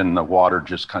then the water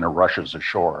just kind of rushes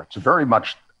ashore. It's very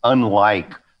much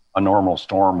unlike a normal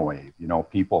storm wave.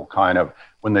 People kind of,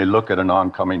 when they look at an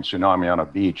oncoming tsunami on a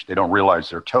beach, they don't realize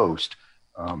they're toast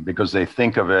because they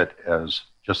think of it as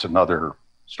just another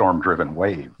storm-driven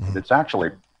wave. Mm-hmm. It's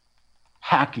actually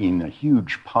packing a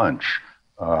huge punch.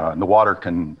 And the water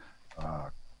can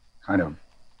kind of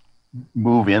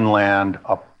move inland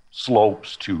up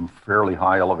slopes to fairly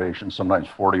high elevation, sometimes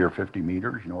 40 or 50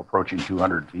 meters, approaching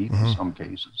 200 feet in some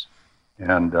cases.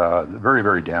 And very,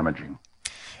 very damaging.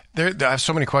 I have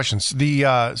so many questions.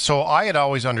 So I had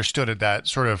always understood it that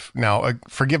sort of, now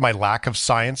forgive my lack of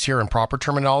science here and proper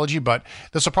terminology, but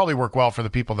this will probably work well for the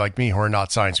people like me who are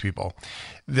not science people.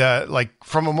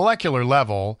 From a molecular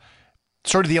level,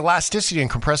 sort of the elasticity and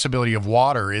compressibility of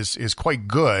water is quite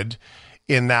good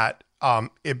in that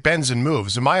it bends and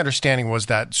moves. And my understanding was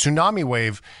that tsunami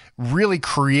wave really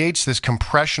creates this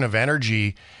compression of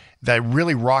energy that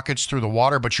really rockets through the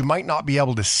water, but you might not be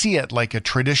able to see it like a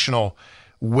traditional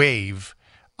wave,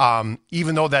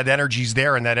 even though that energy's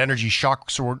there and that energy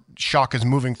shock is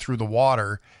moving through the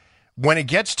water. When it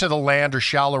gets to the land or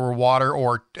shallower water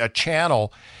or a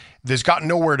channel, there's got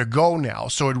nowhere to go now.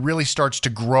 So it really starts to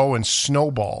grow and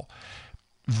snowball.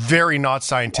 Very not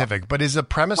scientific, but is the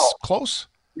premise close?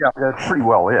 Yeah, that pretty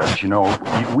well is.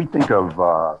 We think of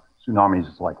tsunamis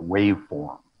as like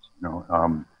waveforms,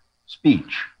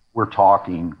 speech. We're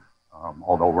talking,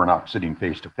 although we're not sitting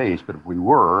face to face, but if we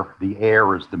were, the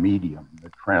air is the medium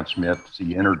that transmits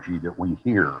the energy that we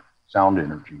hear, sound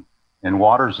energy. And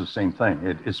water is the same thing.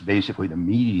 It's basically the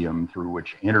medium through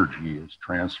which energy is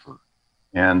transferred.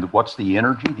 And what's the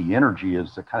energy? The energy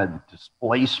is the kind of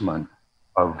displacement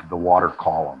of the water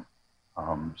column.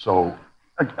 So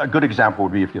a good example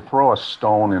would be if you throw a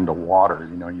stone into water,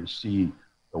 you see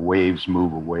the waves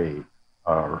move away,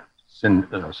 kind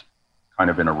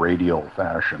of in a radial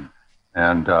fashion.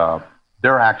 And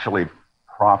they're actually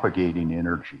propagating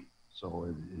energy. So,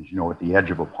 as at the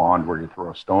edge of a pond where you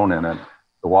throw a stone in it,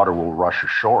 the water will rush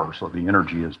ashore. So the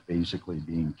energy is basically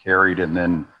being carried and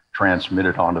then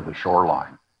transmitted onto the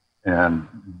shoreline. And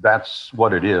that's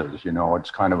what it is.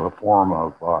 It's kind of a form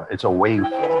of, it's a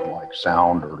waveform like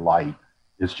sound or light.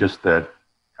 It's just that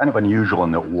kind of unusual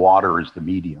in that water is the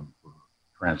medium for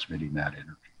transmitting that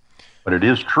energy. But it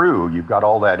is true, you've got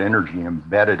all that energy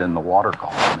embedded in the water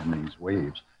column in these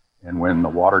waves. And when the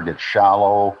water gets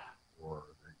shallow or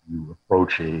you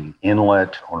approach an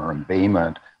inlet or an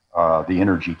embayment, the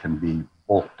energy can be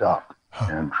bulked up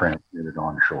and transmitted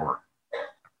onshore.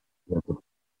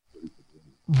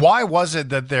 Why was it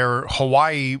that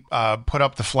Hawaii put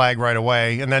up the flag right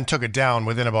away and then took it down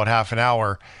within about half an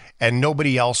hour, and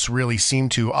nobody else really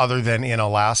seemed to, other than in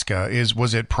Alaska?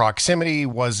 Was it proximity?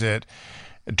 Was it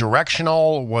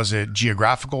directional? Was it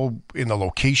geographical in the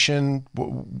location?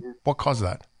 What caused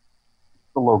that?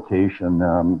 The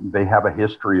location. They have a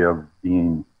history of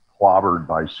being clobbered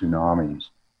by tsunamis,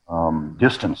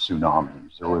 distant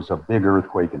tsunamis. There was a big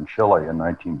earthquake in Chile in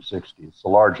 1960. It's the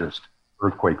largest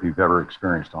earthquake we've ever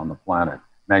experienced on the planet,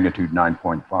 magnitude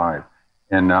 9.5.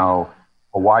 And now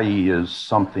Hawaii is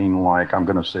something like, I'm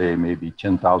going to say maybe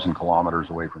 10,000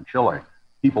 kilometers away from Chile.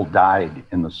 People died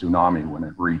in the tsunami when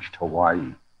it reached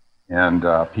Hawaii. And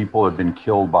people have been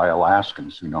killed by Alaskan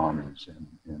tsunamis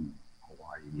in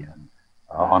Hawaii and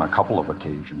on a couple of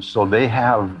occasions. So they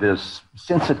have this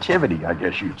sensitivity, I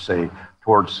guess you'd say,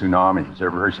 towards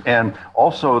tsunamis. And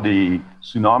also the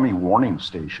tsunami warning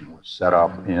station was set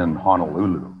up in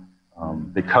Honolulu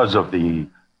because of the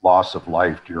loss of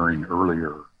life during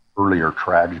earlier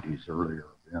tragedies, earlier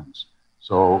events.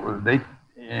 So they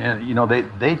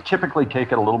typically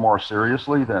take it a little more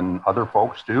seriously than other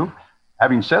folks do.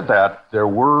 Having said that, there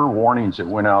were warnings that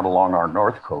went out along our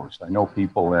north coast. I know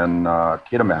people in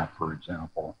Kitimat, for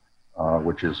example,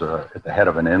 which is at the head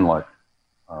of an inlet,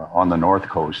 on the north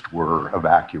coast were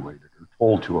evacuated or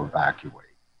told to evacuate.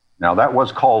 Now, that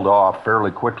was called off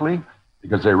fairly quickly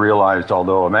because they realized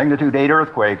although a magnitude 8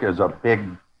 earthquake is a big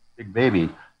baby,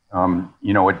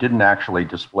 it didn't actually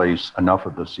displace enough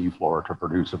of the seafloor to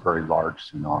produce a very large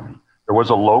tsunami. There was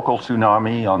a local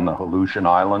tsunami on the Aleutian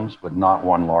Islands, but not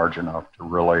one large enough to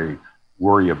really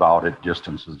worry about at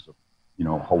distances of,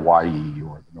 Hawaii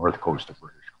or the north coast of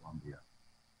British Columbia.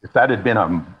 If that had been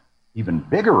an even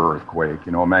bigger earthquake,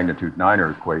 a magnitude 9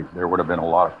 earthquake, there would have been a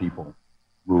lot of people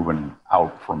moving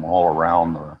out from all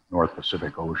around the North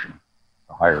Pacific Ocean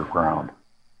to higher ground.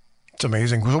 It's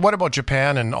amazing. So what about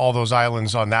Japan and all those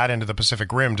islands on that end of the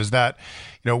Pacific Rim? Does that,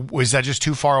 was that just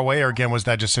too far away, or again, was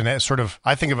that just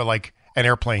I think of it like an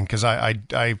airplane, because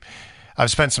I've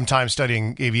spent some time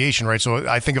studying aviation, right? So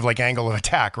I think of like angle of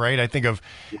attack, right? I think of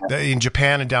in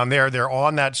Japan and down there, they're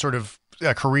on that sort of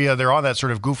Korea, they're on that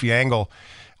sort of goofy angle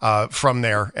from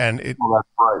there. And that's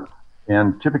right.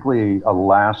 And typically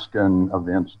Alaskan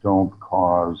events don't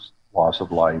cause loss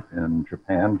of life in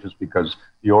Japan just because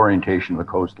the orientation of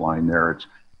the coastline there,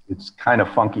 it's kind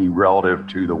of funky relative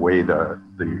to the way the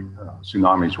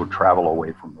tsunamis would travel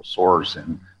away from the source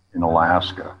in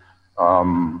Alaska.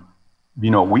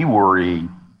 We worry,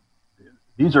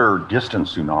 these are distant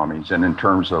tsunamis, and in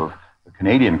terms of the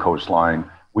Canadian coastline,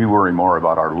 we worry more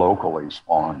about our locally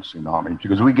spawned tsunamis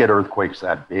because we get earthquakes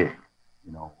that big.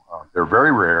 They're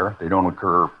very rare. They don't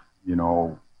occur, kind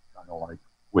of like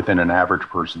within an average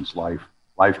person's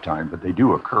lifetime, but they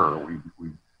do occur.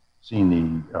 We've seen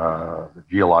the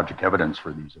geologic evidence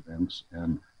for these events,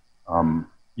 and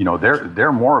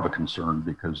they're more of a concern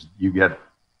because you get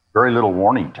very little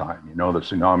warning time. The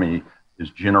tsunami is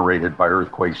generated by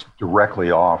earthquakes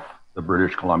directly off the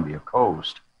British Columbia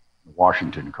coast, the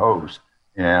Washington coast,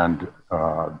 and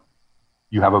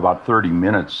you have about 30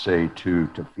 minutes, say, to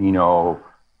Tofino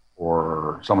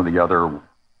or some of the other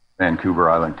Vancouver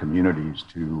Island communities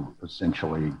to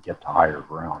essentially get to higher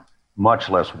ground. Much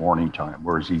less warning time.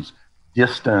 Whereas these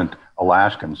distant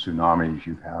Alaskan tsunamis,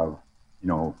 you have,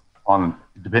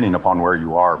 depending upon where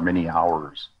you are, many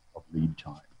hours of lead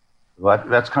time. So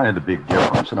that's kind of the big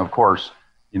difference. And of course,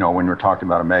 when we're talking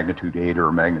about a magnitude 8 or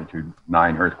a magnitude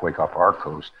 9 earthquake off our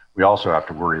coast, we also have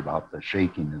to worry about the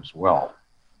shaking as well.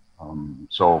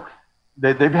 So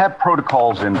they've had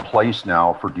protocols in place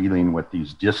now for dealing with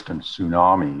these distant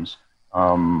tsunamis.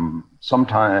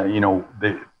 Sometimes,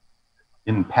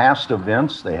 in past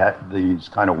events, they had these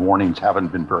kind of warnings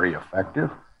haven't been very effective.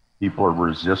 People are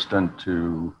resistant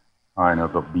to kind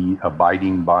of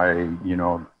abiding by,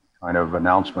 kind of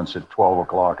announcements at 12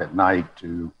 o'clock at night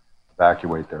to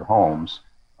evacuate their homes.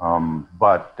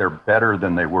 But they're better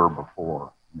than they were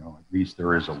before. At least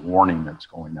there is a warning that's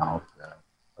going out that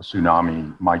a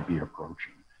tsunami might be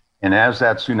approaching. And as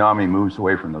that tsunami moves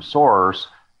away from the source,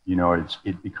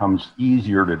 it becomes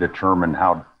easier to determine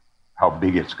how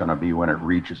big it's going to be when it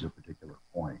reaches a particular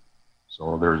point.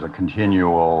 So there's a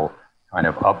continual kind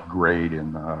of upgrade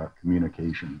in the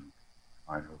communication.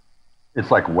 It's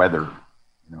like weather.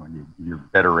 You're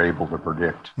better able to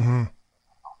predict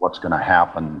what's going to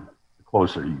happen the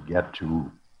closer you get to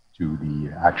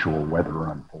the actual weather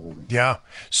unfolding. Yeah.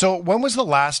 So when was the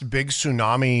last big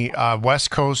tsunami,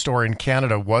 West Coast or in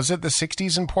Canada? Was it the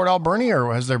 60s in Port Alberni,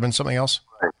 or has there been something else?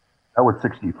 Right. That was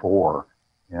 64.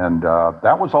 And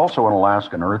that was also an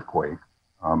Alaskan earthquake,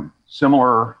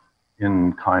 similar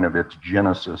in kind of its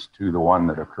genesis to the one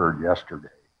that occurred yesterday,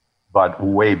 but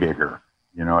way bigger.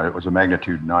 It was a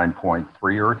magnitude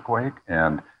 9.3 earthquake.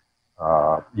 And,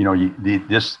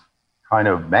 this kind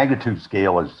of magnitude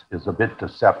scale is a bit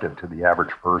deceptive to the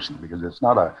average person because it's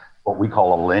not what we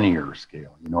call a linear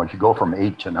scale. If you go from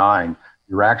 8 to 9,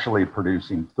 you're actually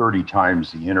producing 30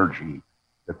 times the energy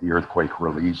that the earthquake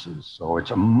releases. So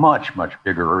it's a much, much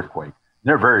bigger earthquake.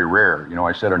 They're very rare.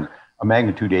 I said a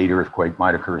magnitude 8 earthquake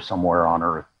might occur somewhere on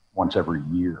Earth once every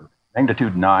year.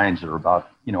 Magnitude 9s are about,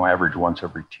 average once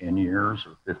every 10 years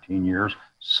or 15 years,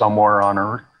 somewhere on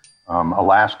Earth.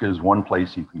 Alaska is one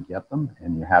place you can get them,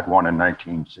 and you had one in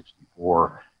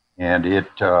 1964, and it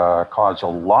caused a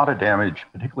lot of damage,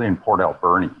 particularly in Port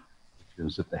Alberni, which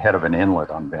is at the head of an inlet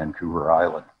on Vancouver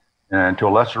Island. And to a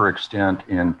lesser extent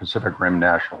in Pacific Rim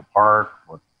National Park,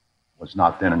 what was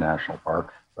not then a national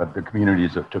park, but the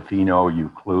communities of Tofino,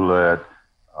 Ucluelet,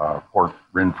 Port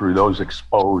Renfrew, those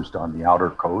exposed on the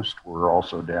outer coast were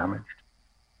also damaged.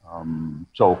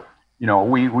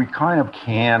 We kind of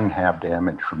can have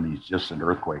damage from these distant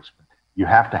earthquakes, but you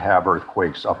have to have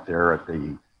earthquakes up there at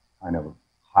the kind of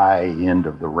high end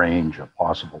of the range of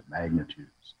possible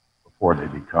magnitudes before they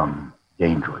become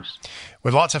dangerous.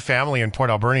 With lots of family in Port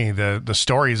Alberni, the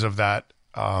stories of that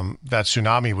that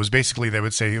tsunami was basically, they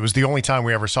would say it was the only time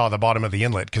we ever saw the bottom of the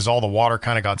inlet because all the water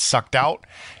kind of got sucked out,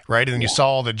 right? And then you saw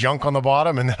all the junk on the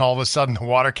bottom, and then all of a sudden the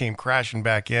water came crashing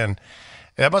back in.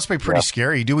 That must be pretty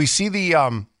scary. Do we see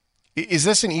the, is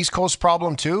this an East Coast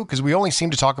problem too? Because we only seem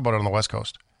to talk about it on the West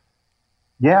Coast.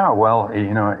 Yeah, well,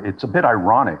 it's a bit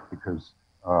ironic because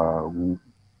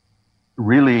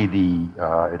really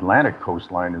the Atlantic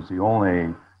coastline is the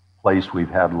only place we've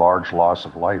had large loss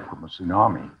of life from a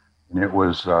tsunami. And it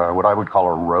was what I would call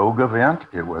a rogue event.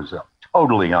 It was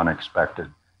totally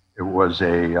unexpected. It was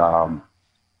a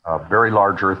very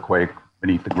large earthquake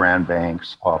beneath the Grand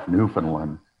Banks off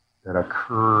Newfoundland that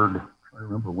occurred, I don't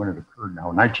remember when it occurred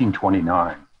now,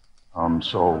 1929.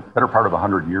 So better part of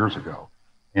 100 years ago.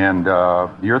 And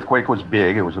the earthquake was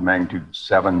big. It was a magnitude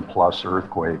 7+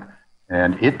 earthquake.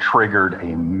 And it triggered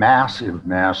a massive,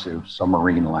 massive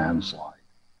submarine landslide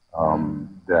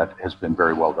that has been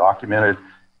very well documented.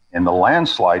 And the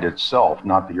landslide itself,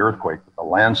 not the earthquake, but the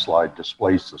landslide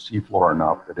displaced the seafloor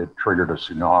enough that it triggered a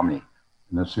tsunami.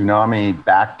 And the tsunami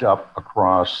backed up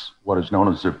across what is known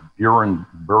as the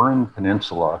Burin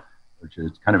Peninsula, which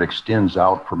is kind of extends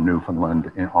out from Newfoundland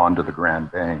onto the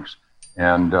Grand Banks.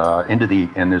 And this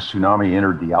tsunami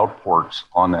entered the outports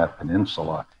on that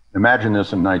peninsula. Imagine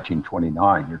this in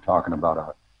 1929. You're talking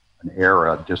about an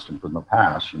era distant from the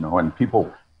past, and people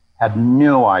had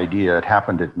no idea. It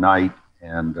happened at night,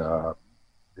 and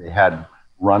they had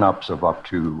run-ups of up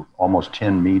to almost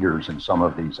 10 meters in some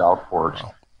of these outports,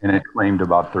 and it claimed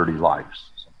about 30 lives,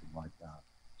 something like that.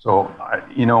 So,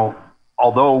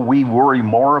 although we worry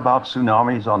more about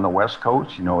tsunamis on the West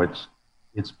Coast,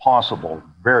 it's possible,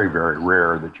 very, very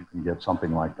rare that you can get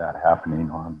something like that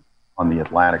happening on the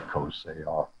Atlantic coast, say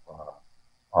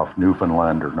off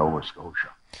Newfoundland or Nova Scotia.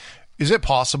 Is it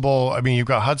possible? I mean, you've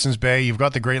got Hudson's Bay, you've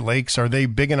got the Great Lakes. Are they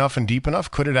big enough and deep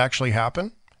enough? Could it actually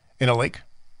happen in a lake?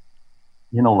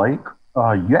 In a lake?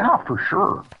 Yeah, for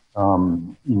sure.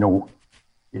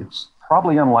 It's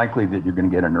probably unlikely that you're going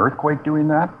to get an earthquake doing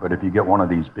that, but if you get one of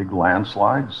these big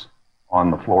landslides on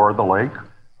the floor of the lake,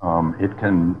 it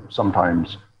can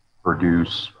sometimes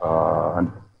release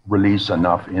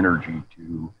enough energy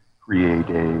to create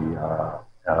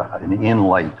an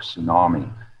in-lake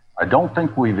tsunami. I don't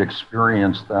think we've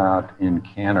experienced that in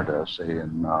Canada, say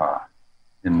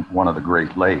in one of the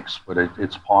Great Lakes, but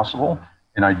it's possible.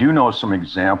 And I do know some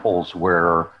examples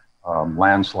where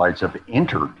landslides have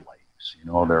entered lakes.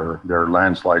 There are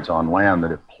landslides on land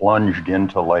that have plunged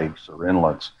into lakes or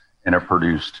inlets and have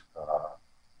produced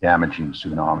damaging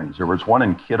tsunamis. There was one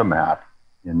in Kitimat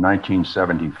in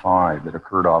 1975 that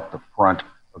occurred off the front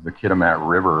of the Kitimat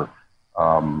River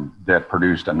that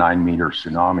produced a 9-meter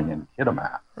tsunami in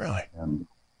Kitimat. Really? And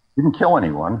didn't kill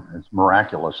anyone. It's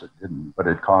miraculous it didn't, but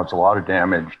it caused a lot of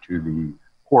damage to the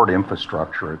port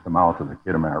infrastructure at the mouth of the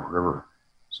Kitimat River.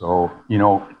 So,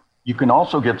 you can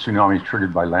also get tsunamis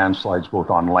triggered by landslides both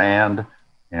on land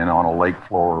and on a lake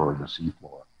floor or the sea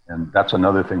floor. And that's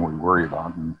another thing we worry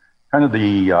about. And kind of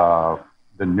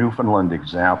the Newfoundland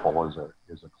example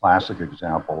is a classic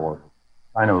example of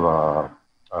kind of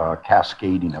a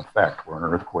cascading effect where an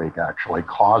earthquake actually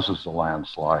causes a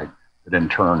landslide that in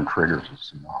turn triggers a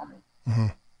tsunami. Mm-hmm.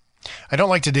 I don't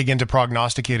like to dig into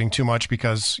prognosticating too much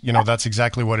because, that's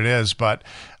exactly what it is. But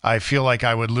I feel like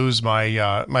I would lose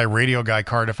my my radio guy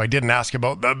card if I didn't ask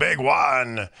about the big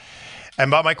one.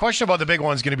 But my question about the big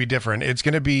one is going to be different. It's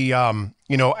going to be,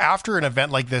 after an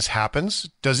event like this happens,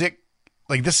 does it,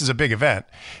 like this is a big event,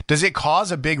 does it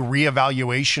cause a big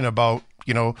reevaluation about,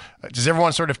 does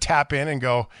everyone sort of tap in and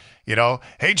go,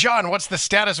 hey, John, what's the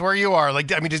status where you are?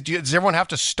 Does everyone have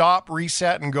to stop,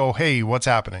 reset, and go, hey, what's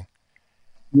happening?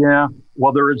 Yeah,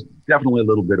 well, there is definitely a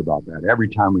little bit about that. Every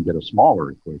time we get a small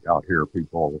earthquake out here,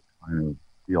 people kind of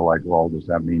feel like, well, does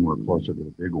that mean we're closer to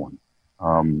the big one?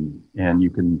 And you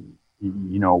can,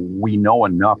 we know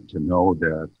enough to know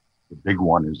that the big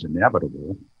one is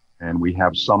inevitable, and we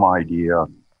have some idea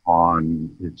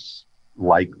on its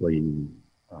likely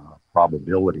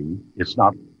probability. It's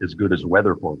not as good as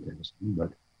weather forecasting,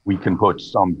 but we can put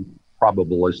some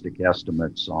probabilistic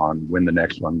estimates on when the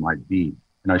next one might be.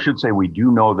 And I should say we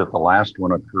do know that the last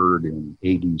one occurred in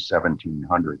AD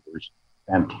 1700. There's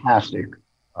fantastic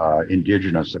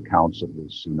indigenous accounts of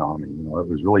this tsunami. It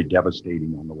was really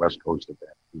devastating on the west coast of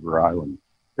Vancouver Island.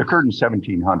 It occurred in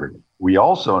 1700. We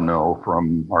also know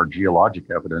from our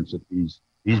geologic evidence that these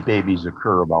babies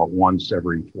occur about once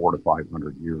every 400 to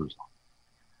 500 years.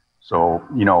 So,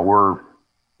 we're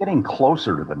getting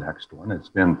closer to the next one. It's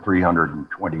been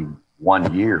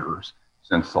 321 years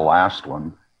since the last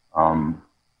one.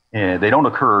 And they don't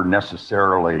occur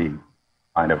necessarily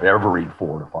kind of every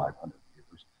 400 to 500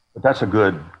 years. but that's a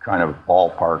good kind of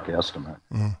ballpark estimate.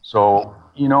 So,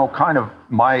 kind of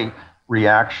my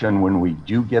reaction when we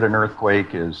do get an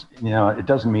earthquake is, it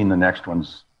doesn't mean the next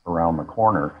one's around the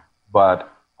corner,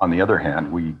 but on the other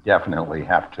hand, we definitely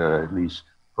have to at least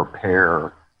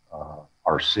prepare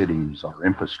our cities, our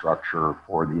infrastructure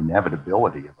for the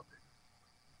inevitability of a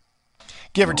big.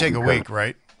 Give or take a week,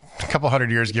 right? A couple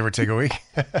hundred years, give or take a week.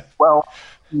 Well,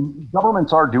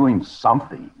 governments are doing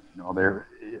something.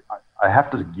 I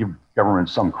have to give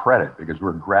governments some credit because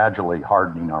we're gradually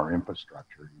hardening our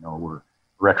infrastructure. We're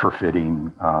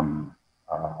retrofitting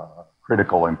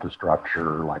critical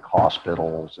infrastructure like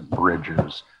hospitals and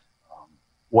bridges.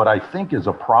 What I think is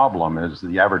a problem is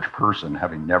the average person,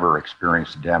 having never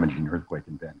experienced a damaging earthquake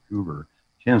in Vancouver,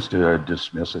 tends to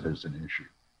dismiss it as an issue.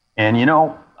 And,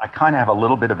 I kind of have a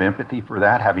little bit of empathy for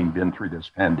that, having been through this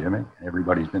pandemic.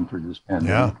 Everybody's been through this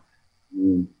pandemic.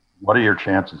 Yeah. What are your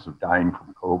chances of dying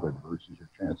from COVID versus your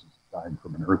chances of dying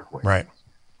from an earthquake? Right.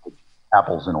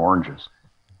 Apples and oranges.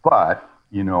 But,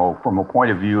 from a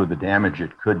point of view of the damage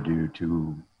it could do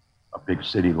to a big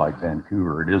city like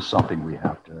Vancouver, it is something we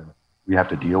have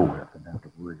to deal with and have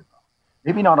to worry about.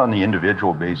 Maybe not on the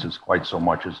individual basis quite so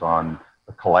much as on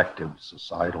the collective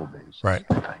societal basis. Right.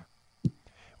 I think.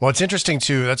 Well, it's interesting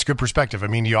too. That's a good perspective. I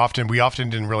mean, we often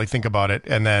didn't really think about it,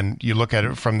 and then you look at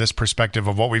it from this perspective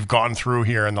of what we've gone through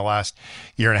here in the last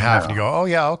year and a half, and you go, "Oh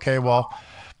yeah, okay. Well,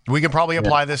 we can probably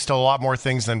apply this to a lot more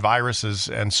things than viruses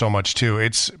and so much too."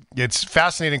 It's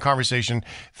fascinating conversation.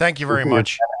 Thank you very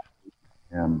much.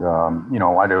 And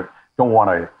I don't want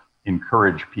to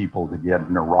encourage people to get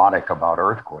neurotic about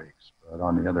earthquakes, but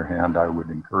on the other hand, I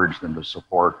would encourage them to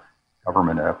support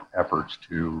government efforts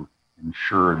to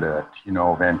ensure that,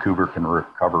 Vancouver can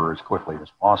recover as quickly as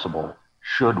possible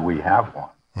should we have one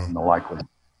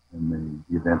in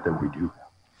the event that we do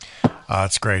have.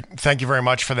 That's great. Thank you very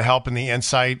much for the help and the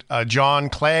insight. J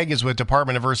Clague is with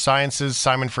Department of Earth Sciences,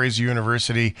 Simon Fraser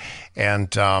University,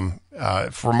 and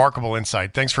remarkable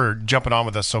insight. Thanks for jumping on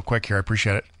with us so quick here. I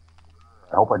appreciate it.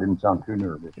 I hope I didn't sound too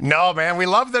nerdy. No, man, we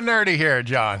love the nerdy here,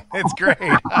 John. It's great.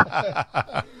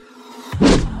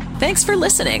 Thanks for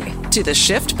listening to the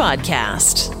Shift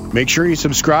Podcast. Make sure you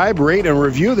subscribe, rate, and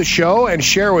review the show and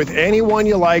share with anyone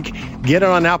you like. Get it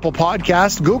on Apple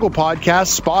Podcasts, Google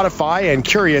Podcasts, Spotify, and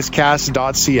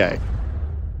CuriousCast.ca.